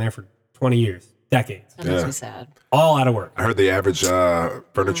probably been working there for 20 years. Decades. That makes me sad. All out of work. I heard the average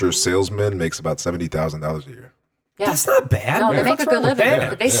furniture salesman makes about $70,000 a year. Yeah. That's not bad. No, they make a good living. Yeah.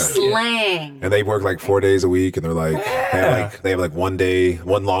 But they slang. And they work like 4 days a week, and they're like, they have like one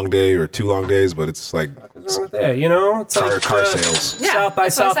long day or 2 long days, but it's like You know, it's car sales. Yeah, South by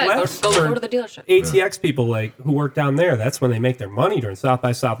that's what I said. Southwest. Go to the dealership. ATX people like who work down there. That's when they make their money during South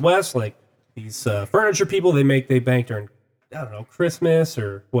by Southwest. Like these furniture people, they bank during, I don't know, Christmas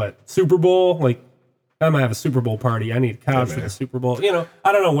or what, Super Bowl. Like I might have a Super Bowl party. I need a couch for the Super Bowl. You know,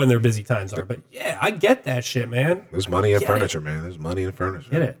 I don't know when their busy times are, but yeah, I get that shit, man. There's money in furniture, man. There's money in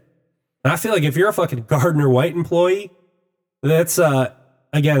furniture. Get it? And I feel like if you're a fucking Gardner White employee, that's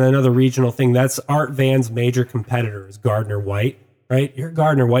again another regional thing. That's Art Van's major competitor is Gardner White, right? You're a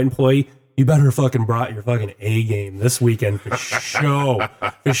Gardner White employee. You better fucking brought your fucking A game this weekend for show.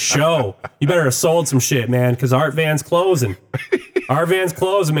 For show. You better have sold some shit, man, because Art Van's closing. Art Van's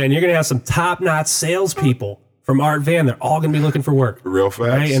closing, man. You're going to have some top-notch salespeople from Art Van. They're all going to be looking for work. Real fast.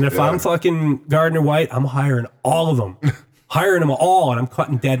 Right? And if I'm fucking Gardner White, I'm hiring all of them. Hiring them all, and I'm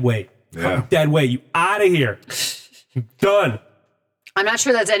cutting dead weight. Cutting dead weight. You out of here. You done. I'm not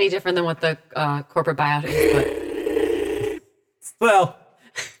sure that's any different than what the corporate buyout is, but... Well...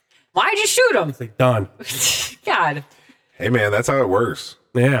 Why'd you shoot him? It's like, done. God. Hey, man, that's how it works.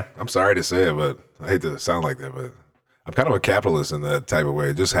 Yeah. I'm sorry to say it, but I hate to sound like that, but I'm kind of a capitalist in that type of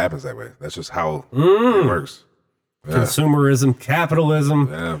way. It just happens that way. That's just how it works. Yeah. Consumerism,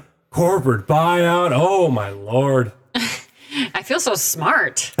 capitalism, corporate buyout. Oh, my Lord. I feel so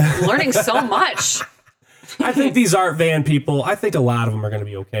smart. I'm learning so much. I think these Art Van people, I think a lot of them are going to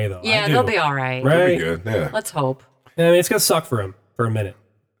be okay, though. Yeah, they'll be all right. Right? They'll be good, yeah. Let's hope. I mean, it's going to suck for them for a minute.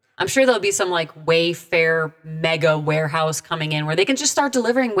 I'm sure there'll be some like Wayfair mega warehouse coming in where they can just start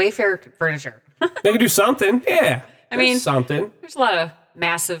delivering Wayfair furniture. They can do something. Yeah. I mean, something. There's a lot of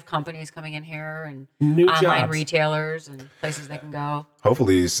massive companies coming in here and new online jobs. Retailers and places they can go.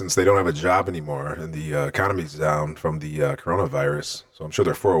 Hopefully, since they don't have a job anymore and the economy's down from the coronavirus, so I'm sure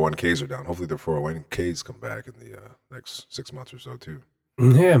their 401ks are down. Hopefully, their 401ks come back in the next 6 months or so, too.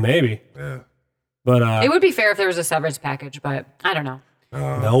 Yeah, maybe. Yeah. But it would be fair if there was a severance package, but I don't know.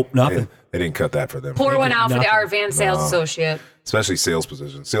 Nope, nothing. They didn't cut that for them. Pour one out for the Art Van sales associate. Especially sales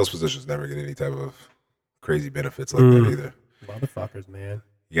positions. Sales positions never get any type of crazy benefits like that either. Motherfuckers, man.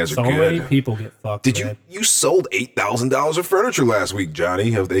 You guys are so good. Many people get fucked. Did man. you sold $8,000 of furniture last week,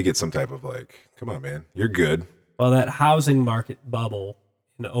 Johnny? Have they get some type of like, come on, man, you're good. Well, that housing market bubble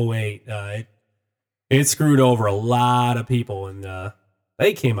in 2008, it screwed over a lot of people, and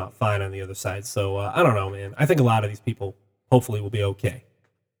they came out fine on the other side. So I don't know, man. I think a lot of these people hopefully will be okay.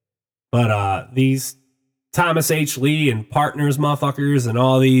 But these Thomas H. Lee and partners motherfuckers and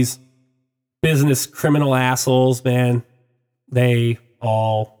all these business criminal assholes, man, they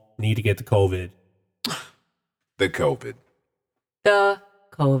all need to get the COVID. The COVID. The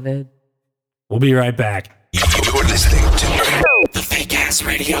COVID. We'll be right back. You're listening to The Fake Ass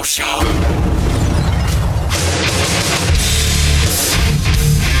Radio Show.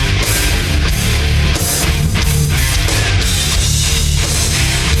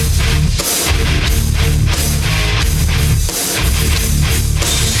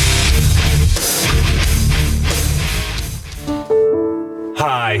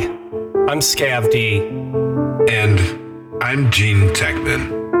 Hi, I'm Scav D. And I'm Gean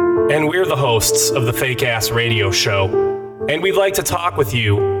Techman. And we're the hosts of the Fake Ass Radio Show. And we'd like to talk with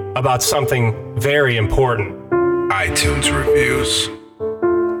you about something very important. iTunes reviews.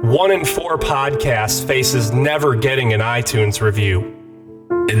 1 in 4 podcasts faces never getting an iTunes review.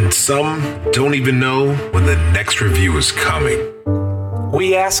 And some don't even know when the next review is coming.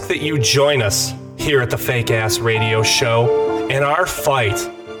 We ask that you join us here at the Fake Ass Radio Show in our fight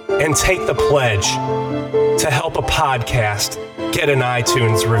and take the pledge to help a podcast get an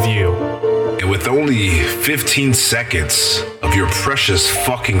iTunes review. And with only 15 seconds of your precious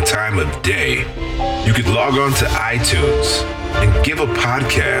fucking time of day, you could log on to iTunes and give a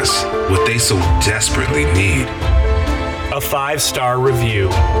podcast what they so desperately need. A 5-star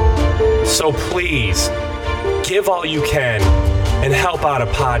review. So please, give all you can and help out a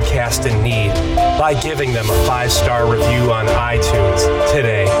podcast in need by giving them a 5-star review on iTunes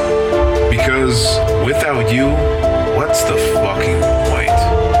today. Because without you, what's the fucking point?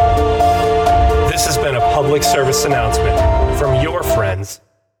 This has been a public service announcement from your friends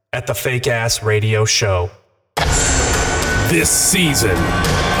at the Fake Ass Radio Show. This season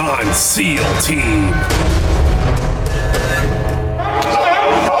on SEAL Team.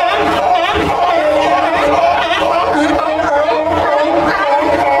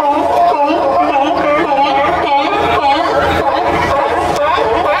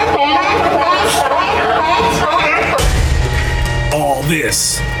 All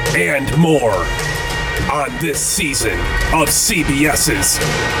this and more on this season of CBS's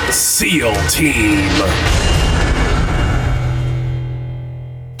SEAL Team.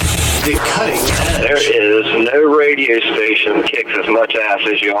 The cutting edge. There is no radio station that kicks as much ass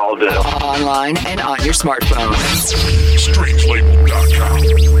as you all do. Online and on your smartphone. Strangelabel.com.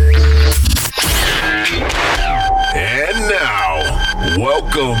 And now,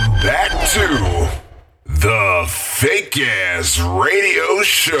 welcome back to the Fake Ass Radio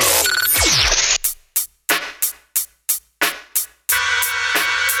Show.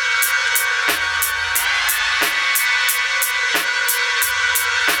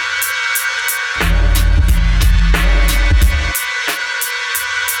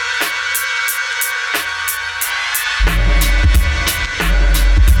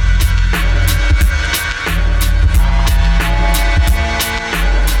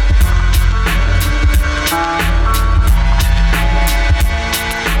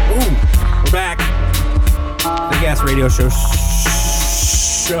 Radio show,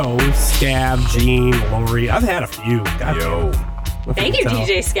 Scab, Gean, Lori. I've had a few. God Thank you,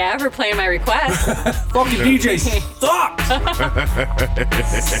 DJ Scab, for playing my request. Fucking DJ sucks.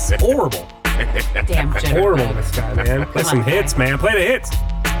 Horrible. Damn Jennifer. Horrible, this guy, man. Play some hits, man. Play the hits.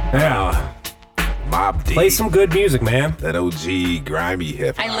 Yeah. Mob D. Play some good music, man. That OG grimy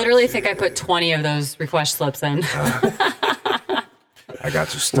hip. I literally think I put 20 of those request slips in. I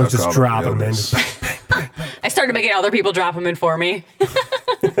got you stuck. Just drop them in. I started making other people drop them in for me.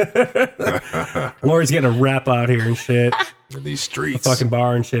 Lori's getting a rep out here and shit. In these streets. A fucking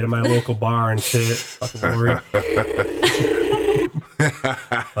bar and shit, at my local bar and shit. Fucking Lori.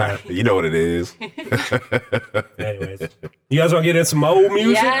 You know what it is. Anyways. You guys want to get in some old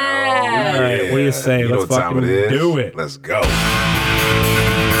music? Yeah. All right, what do you say? You know Let's what time fucking it is. do it. Let's go.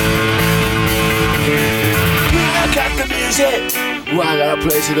 I got the music. Well, I got a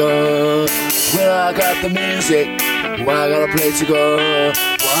place to go. Well, I got the music. Well, I got a place to go.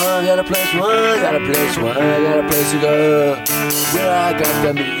 Well, I got a place. Well, I got a place. Well, I got a place to go. Well, I got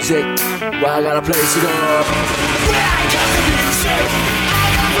the music. Well, I got a place to go. Well, I got the music.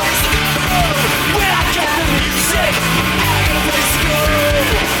 I got a place to go. Well, I got the music. I got a place to go.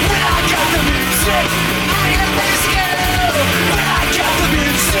 Well, I got the music. I got a place to go. Well, I got the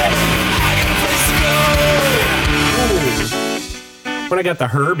music. I got a place to go. When I got the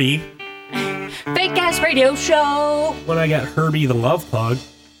Herbie. Fake Ass Radio Show. When I got Herbie the Love Pug.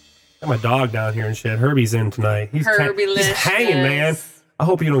 Got my dog down here and shit. Herbie's in tonight. He's hanging, man. I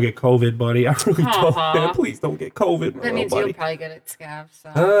hope you don't get COVID, buddy. I really don't, man. Please don't get COVID. That means buddy. you'll probably get it, Scab.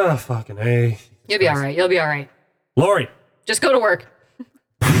 So. Fucking A. You'll be all right. You'll be all right. Lori. Just go to work.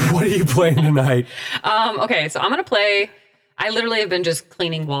 What are you playing tonight? Okay, so I'm going to play. I literally have been just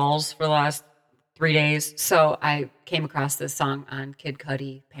cleaning walls for the last 3 days. So I came across this song on Kid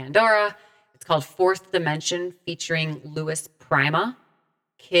Cudi Pandora. It's called Fourth Dimension featuring Louis Prima.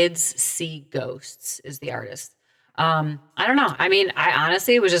 Kids See Ghosts is the artist. I don't know. I mean, I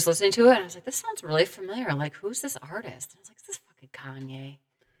honestly was just listening to it and I was like, this sounds really familiar. Like, who's this artist? And I was like, is this fucking Kanye?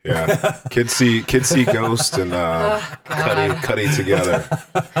 Yeah. Kids see Ghost and Cudi together.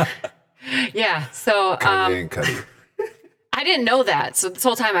 Yeah. So Kanye and Cudi. I didn't know that. So this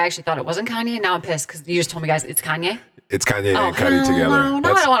whole time I actually thought it wasn't Kanye. Now I'm pissed because you just told me, guys, it's Kanye. It's Kanye and Cudi together. No, I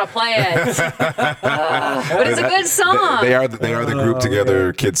don't want to play it. But it's a good song. They are the group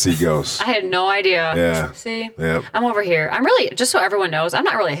together. Kids See Ghosts. I had no idea. Yeah. See? Yep. I'm over here. I'm really, just so everyone knows, I'm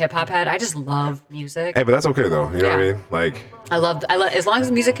not really a hip hop head. I just love music. Hey, but that's okay though. You know what I mean? Like, I love, as long as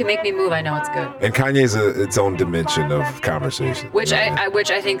music can make me move, I know it's good. and Kanye's its own dimension of conversation. Which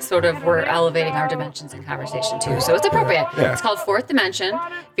I think sort of we're elevating our dimensions in conversation too. So it's appropriate. Yeah. It's called Fourth Dimension,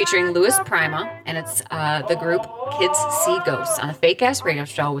 featuring Louis Prima, and it's the group Kids See Ghosts on a fake ass radio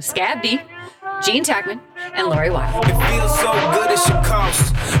show with Scab D, Gean Tackman, and Lori Wilde. It feels so good it should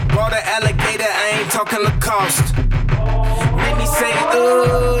cost. Bought an alligator, I ain't talking Lacoste. Made me say,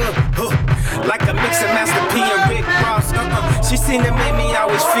 like a mix of Master P and Rick Ross. She seen it made me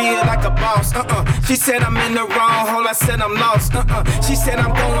always feel like a boss. She said I'm in the wrong hole, I said I'm lost. She said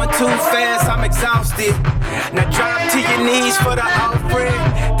I'm going too fast, I'm exhausted. Now drop to your knees for the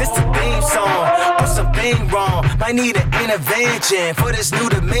offering. This the theme song, or something wrong. Might need an intervention for this new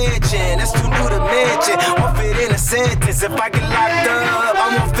dimension. That's too new to mention. Won't fit in a sentence. If I get locked up,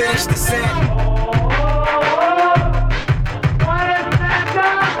 I won't finish the sentence.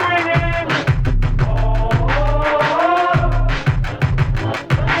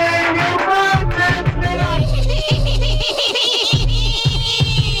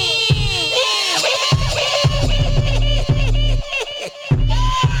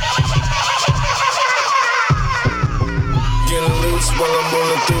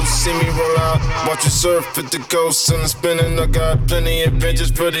 See me roll out, watch you surf at the coast and spinning. I got plenty adventures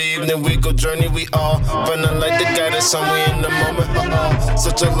for the evening. We go journey, we all running like the guy that's on me in the moment.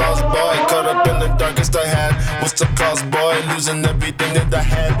 Such a lost boy, caught up in the darkest I had. What's the cost, boy? Losing everything that I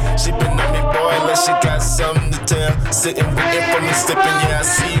had. She been on me, boy, like she got something to tell. Sitting waiting for me, slipping, yeah, I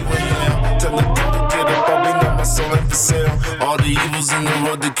see you in hell. Tell the girl to get up, I'll be not my soul ain't for sale. All the evils in the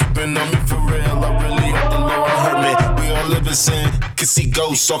world, they keeping on me for real. I really hope the Lord hurt me. We all live in sin. Can see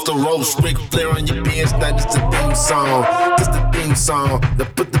ghosts off the ropes, Ric Flair on your pants. Now this the theme song, this the theme song. Now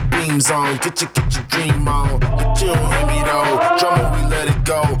put the beams on, get your dream on. But you don't hear me though. Drama, we let it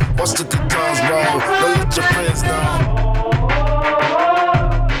go. Watch the guitars roll. Don't let your friends know.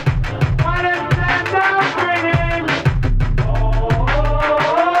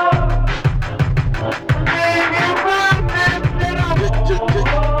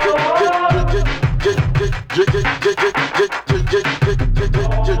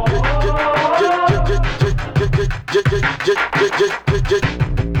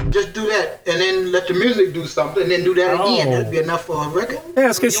 Just do that, and then let the music do something, and then do that again. That'd be enough for a record. Yeah,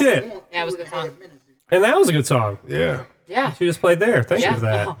 it's good shit. Yeah, it was a good song. And that was a good song. Yeah. Yeah. She just played there. Thank you for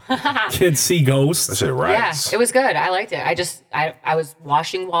that. Kids See Ghosts. That shit rocks. Yeah, it was good. I liked it. I was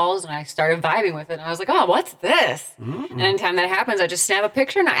washing walls and I started vibing with it. And I was like, oh, what's this? And anytime that happens, I just snap a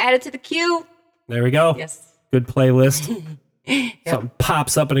picture and I add it to the queue. There we go. Yes. Good playlist. Something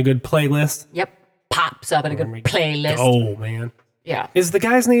pops up in a good playlist. Yep. Pops up in a good playlist. Oh, man. Yeah. Is the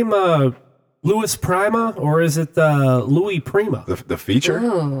guy's name Louis Prima or is it Louis Prima? The feature?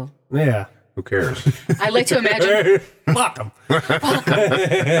 Ooh. Yeah. Who cares? I like to imagine. Fuck him. Fuck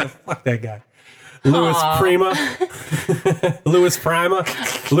that guy. Louis Prima. Louis Prima.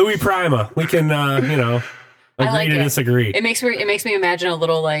 Louis Prima. We can, agree to disagree. It makes me imagine a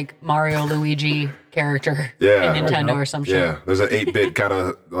little like Mario Luigi character Yeah. in Nintendo or some shit. Yeah. There's an 8-bit kind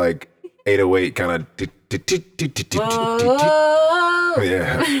of like 808 kind of.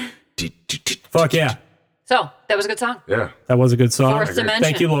 Yeah. Fuck yeah. So that was a good song. Yeah. That was a good song. Fourth Dimension.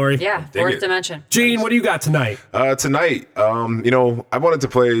 Thank you, Lori. Yeah, Dig Fourth it. Dimension. Gene, what do you got tonight? Tonight, I wanted to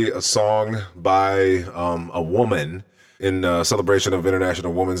play a song by a woman in celebration of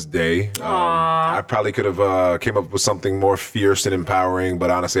International Women's Day. I probably could have came up with something more fierce and empowering, but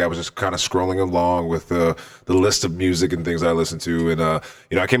honestly, I was just kind of scrolling along with the list of music and things I listen to,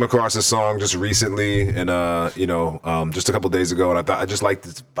 and I came across this song just recently, and just a couple days ago, and I thought I just liked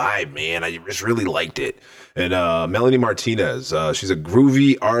this vibe, man. I just really liked it. And Melanie Martinez, she's a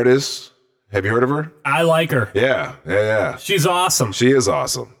groovy artist. Have you heard of her? I like her. Yeah. She's awesome. She is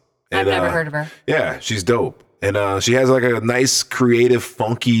awesome. I've never heard of her. Yeah, she's dope. And she has like a nice, creative,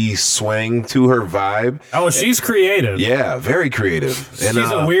 funky swing to her vibe. Oh, she's creative. Yeah, very creative. And, She's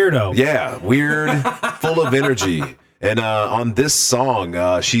a weirdo. Yeah, weird, full of energy. And on this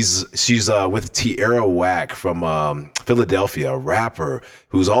song, she's with Tierra Whack from Philadelphia, a rapper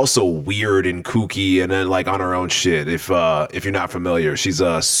who's also weird and kooky, and then like on her own shit. If you're not familiar, she's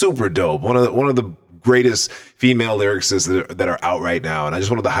super dope. One of the greatest female lyricists that are out right now. And I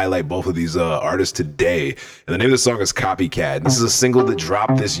just wanted to highlight both of these artists today. And the name of the song is Copycat. And this is a single that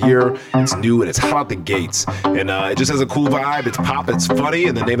dropped this year. It's new and it's hot out the gates. And it just has a cool vibe. It's pop, it's funny.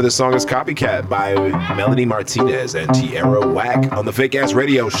 And the name of the song is Copycat by Melanie Martinez and Tierra Whack on the Fake Ass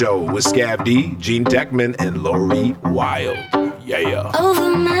Radio Show with Scav D, Gean Deckman, and Lori Wild. Yeah.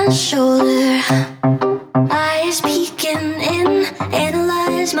 Over my shoulder, eyes peeking in,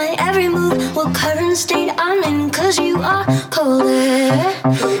 analyze my every move, what current state I'm in, cause you are colder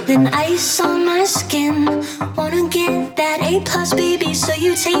than ice on my skin. Wanna get that A+, baby, so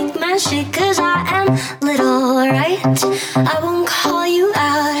you take my shit, cause I am little, right? I won't call you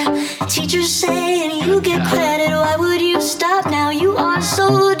out. Teachers saying you get credit, why would you stop now? You are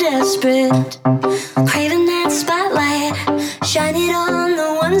so desperate, craving that spotlight. Shine it on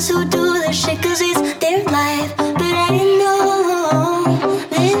the ones who do the shit, cause it's their life. But I know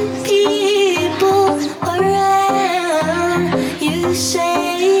that people around you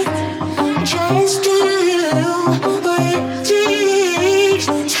say, just do what it takes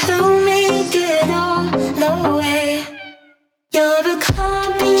to make it all the way. You're a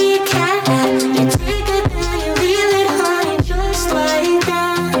copycat, you take it and you leave it, honey, just like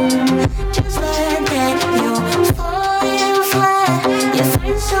that. Just like that, you're falling flat. You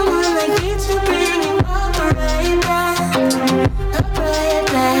find someone like me to bring you up right back, up right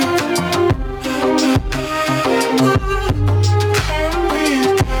back.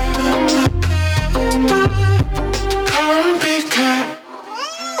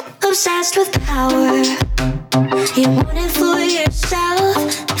 Obsessed with power, you want it for yourself.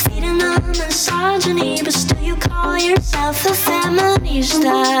 Feeding on misogyny, but still you call yourself a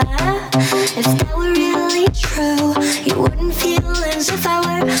feminista. If that were really true, you wouldn't feel as if I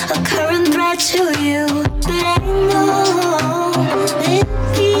were a current threat to you. But I know that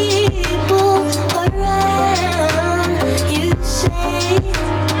people around you say,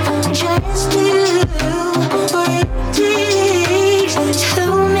 just do what it takes to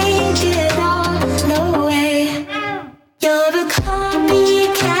make it all the way. You're a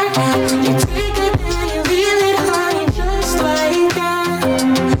copycat, you take it and you leave it, honey, just like that.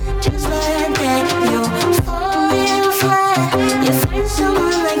 Just like that, you're falling flat. You find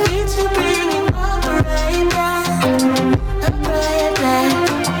someone like me to bring you up right back, up right back.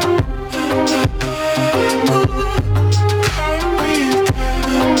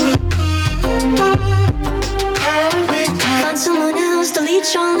 Find someone else to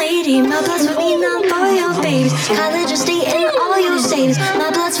leech on, lady. My blood's for me, not for your babies. College estate and all your savings.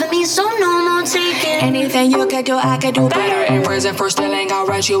 My blood's for me, so no more taking. Anything you can do, I can do better. In prison for stealing, I'll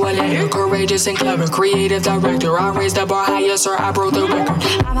write you a letter. Courageous and clever, creative director. I raised the bar higher, sir, I broke the record.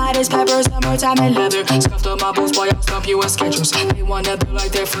 I'm hot as pepper, summertime and leather. Scuffed up my boots, boy, I'll stump you in Skechers. They wanna be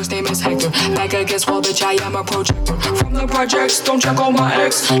like their first name is Hector. Back against wall, bitch, I am a projector. From the projects, don't check on my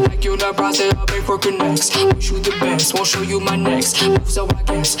ex. Like you not bronze, I'll be for connects. Wish you the best, won't show you my next move, so I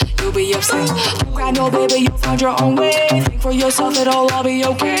guess you'll be upset. Don't cry, no, baby, you'll find your own way. Think for yourself, it'll all be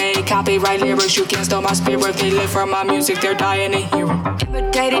okay. Copyright lyrics, you can't steal my spirit. They live for my music, they're dying to hear it.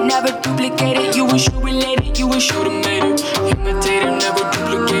 Imitated, never duplicated. You wish you related, you wish you'd have made it. Imitated, never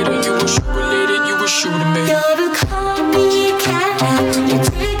duplicated. You wish you related, you wish you'd have made it. You're a copycat, you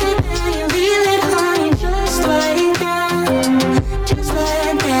take it and you leave it, honey, just like that. Just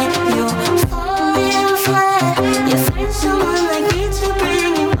like that, you're falling flat. You find someone like me to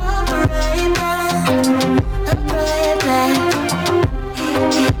bring you up right back, up right back.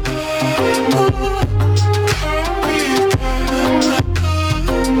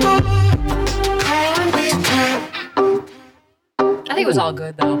 I think it was all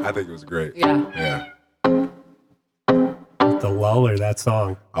good though. I think it was great. Yeah. The luller, that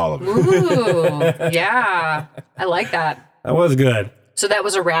song. All of it. Ooh, yeah. I like that. That was good. So that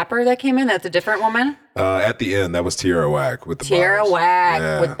was a rapper that came in? That's a different woman? At the end, that was Tierra Whack with the Tierra bars. Whack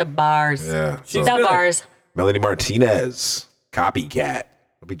Yeah. with the bars. Yeah. She's got bars. Melanie Martinez, Copycat.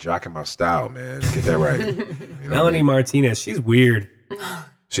 I'll be jocking my style, man. Get that right. You know Melanie Martinez, she's weird.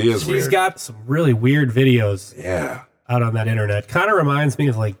 She is weird. She's got some really weird videos. Yeah. Out on that internet. Kind of reminds me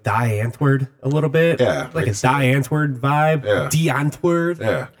of like Die Antwoord a little bit. Yeah. Like a Die Antwoord vibe. Yeah. Die Antwoord.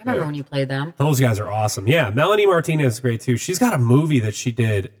 Yeah. I remember when you played them. Those guys are awesome. Yeah. Melanie Martinez is great too. She's got a movie that she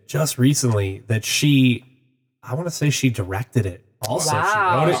did just recently that I want to say she directed it. Also, Wow, she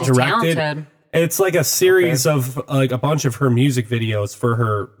wrote it, she's directed. talented. It's like a series of like a bunch of her music videos for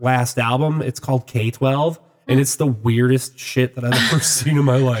her last album. It's called K-12, and it's the weirdest shit that I've ever seen in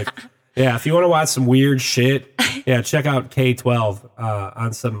my life. Yeah, if you want to watch some weird shit, yeah, check out K-12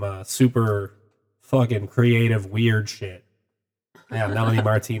 on some super fucking creative weird shit. Yeah, Melanie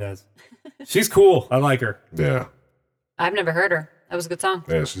Martinez. She's cool. I like her. Yeah. I've never heard her. That was a good song.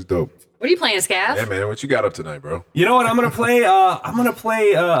 Yeah, she's dope. What are you playing, Scav? Yeah, man, what you got up tonight, bro? You know what? I'm gonna play.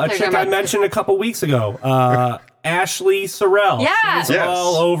 A chick I mentioned a couple weeks ago. Ashley Sorrell. Yeah. She's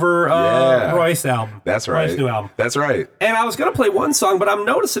all over Royce album. That's right. Royce new album. That's right. And I was gonna play one song, but I'm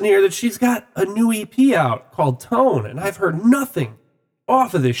noticing here that she's got a new EP out called Tone, and I've heard nothing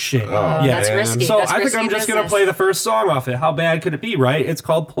off of this shit. That's risky. So That's I think risky I'm just gonna business. play the first song off it. How bad could it be, right? It's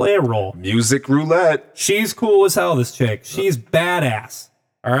called Play a Role. Music roulette. She's cool as hell, this chick. She's badass.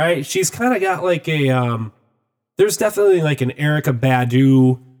 All right. She's kind of got like a there's definitely like an Erykah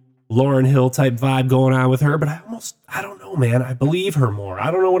Badu, Lauryn Hill type vibe going on with her, but I don't know, man. I believe her more.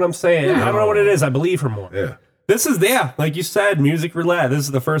 I don't know what I'm saying. I don't know what it is. I believe her more. Yeah. This is, like you said, Music Roulette. This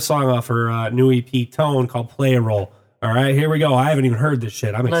is the first song off her new EP, Tone, called Play a Role. All right, here we go. I haven't even heard this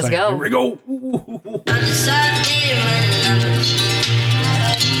shit. I'm Let's excited. go. Here we go.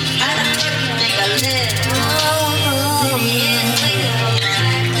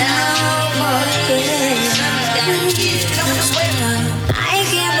 I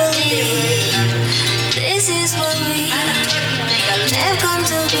can't believe this is for me. Have come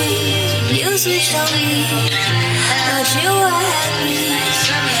to be. You switched on me, but you were happy.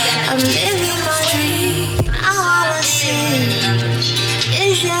 I'm living my dream. I wanna see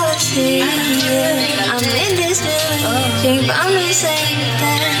it's jealousy. I'm in this feeling. Think about me saying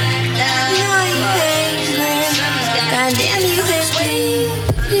that. No, you hate me. Goddamn, you hate me.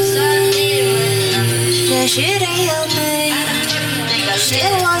 That shit ain't help me.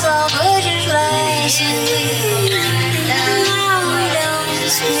 Shit was all good just last week. Now we don't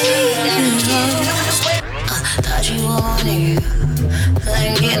speak. Thought you wanted,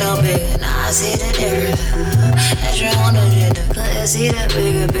 couldn't get no bigger. Now I see the difference. As you wanted it, couldn't see the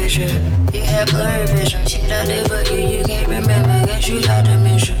bigger picture. You had blurry vision. She done it for you, you can't remember. Guess you got the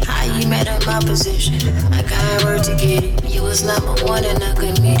mission. How you met up my position? I can't work to get it. You was number one in the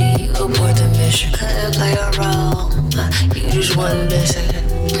committee. You abort the mission. Couldn't play a role. You just wouldn't listen.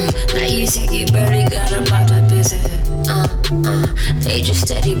 Now you think you barely got about the business. They just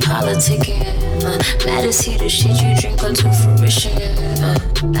steady politicking. Mad to see the shit you drink come to fruition.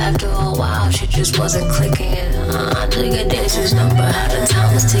 After a while, shit just wasn't clicking. Nigga, this is number how the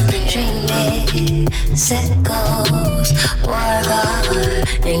time was ticking. Dream big, set goals, work hard,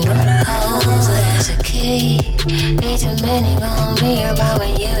 and grow the hoes. As a kid, ain't too many gon' be around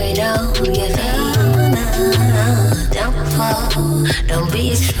when you ain't on your feet. Don't fall, don't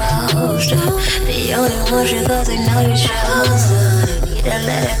be exposed. The only one should go, they know you chose. Need to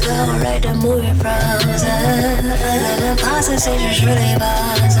let it go, like the movie Frozen. The process is just really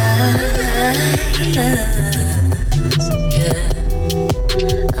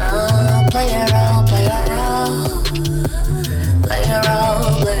play a role, play a role. Play a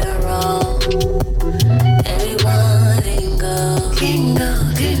role, play a role. Everyone can go, can go,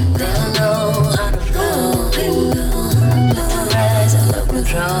 can go. They'll know how to flow, can go. Put the rest under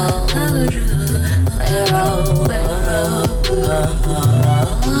control. Play a role, play a role.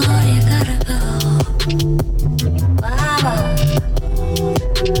 You gotta go. Bye-bye.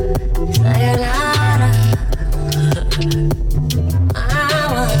 Sayonara.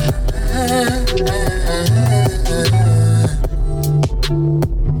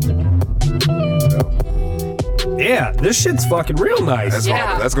 Yeah, this shit's fucking real nice.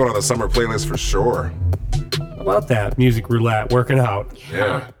 That's going on the summer playlist for sure. How about that? Music Roulette, working out.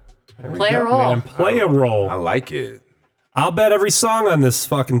 Yeah. Play a role. Man, play a role. I like it. I'll bet every song on this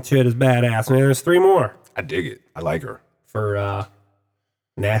fucking shit is badass, man. There's 3 more. I dig it. I like her. For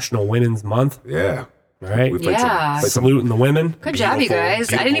National Women's Month. Yeah. Right? We played some Saluting the women. Good job, you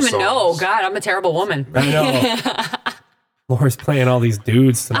guys. I didn't even know. God, I'm a terrible woman. I know. Laura's playing all these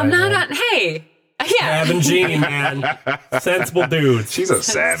dudes tonight. I'm not man. on. Hey. Yeah. Gavin Gean, man. Sensible dudes. She's a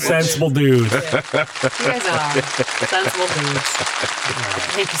savage. Sensible dudes. You guys are sensible dudes.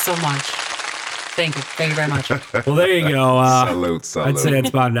 Thank you so much. Thank you. Thank you very much. Well, there you go. Salute. I'd say it's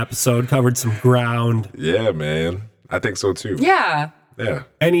about an episode. Covered some ground. Yeah, man. I think so, too. Yeah. Yeah.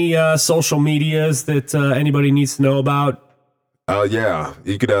 Any social medias that anybody needs to know about? Yeah.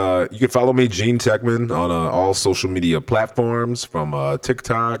 You could follow me, Gean Techman, on all social media platforms, from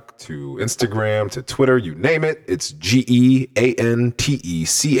TikTok to Instagram to Twitter, you name it. It's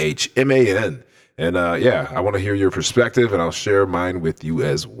GeanTechman. And I want to hear your perspective, and I'll share mine with you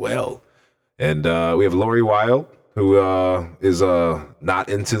as well. And we have Lori Weil, who is not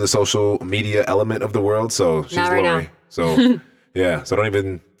into the social media element of the world, so she's Not right Lori. now. So yeah, so don't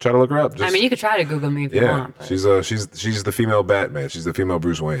even try to look her up. Just, I mean, you could try to Google me if you want. But she's the female Batman. She's the female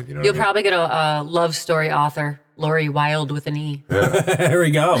Bruce Wayne. You know, you'll probably get a love story author Lori Wild with an E. Yeah. There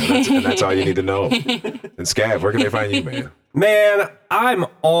we go. And that's all you need to know. And Scav, where can they find you, man? Man, I'm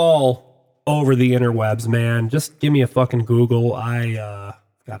all over the interwebs, man. Just give me a fucking Google. I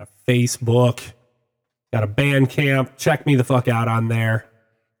got a Facebook, got a Bandcamp. Check me the fuck out on there.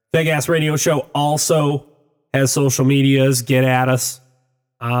 Big Ass Radio Show also has social medias. Get at us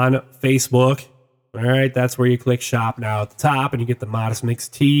on Facebook. All right, that's where you click shop now at the top, and you get the Modest Mix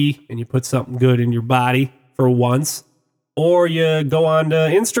tee, and you put something good in your body for once. Or you go on to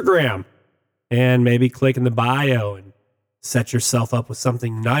Instagram and maybe click in the bio and set yourself up with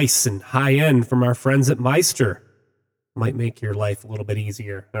something nice and high-end from our friends at Meister. Might make your life a little bit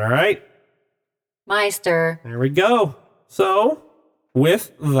easier. All right? Meister. There we go. So,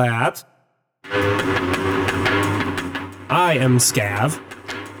 with that, I am Scav.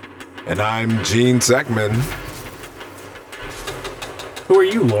 And I'm Gean Seckman. Who are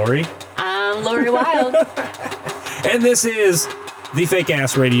you, Lori? I'm Lori Wild. And this is the Fake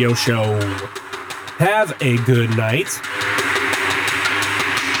Ass Radio Show. Have a good night.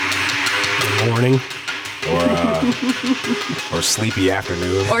 Good morning. Or sleepy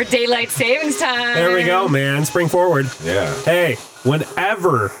afternoon. Or daylight savings time. There we go, man. Spring forward. Yeah. Hey,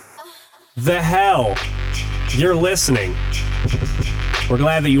 whenever the hell you're listening, we're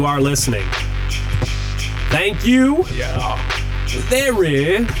glad that you are listening. Thank you. Yeah.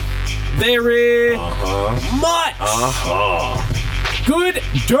 Very much. Good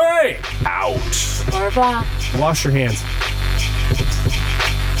day. Out. Au revoir. Wash your hands.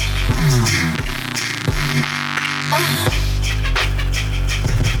 Oh.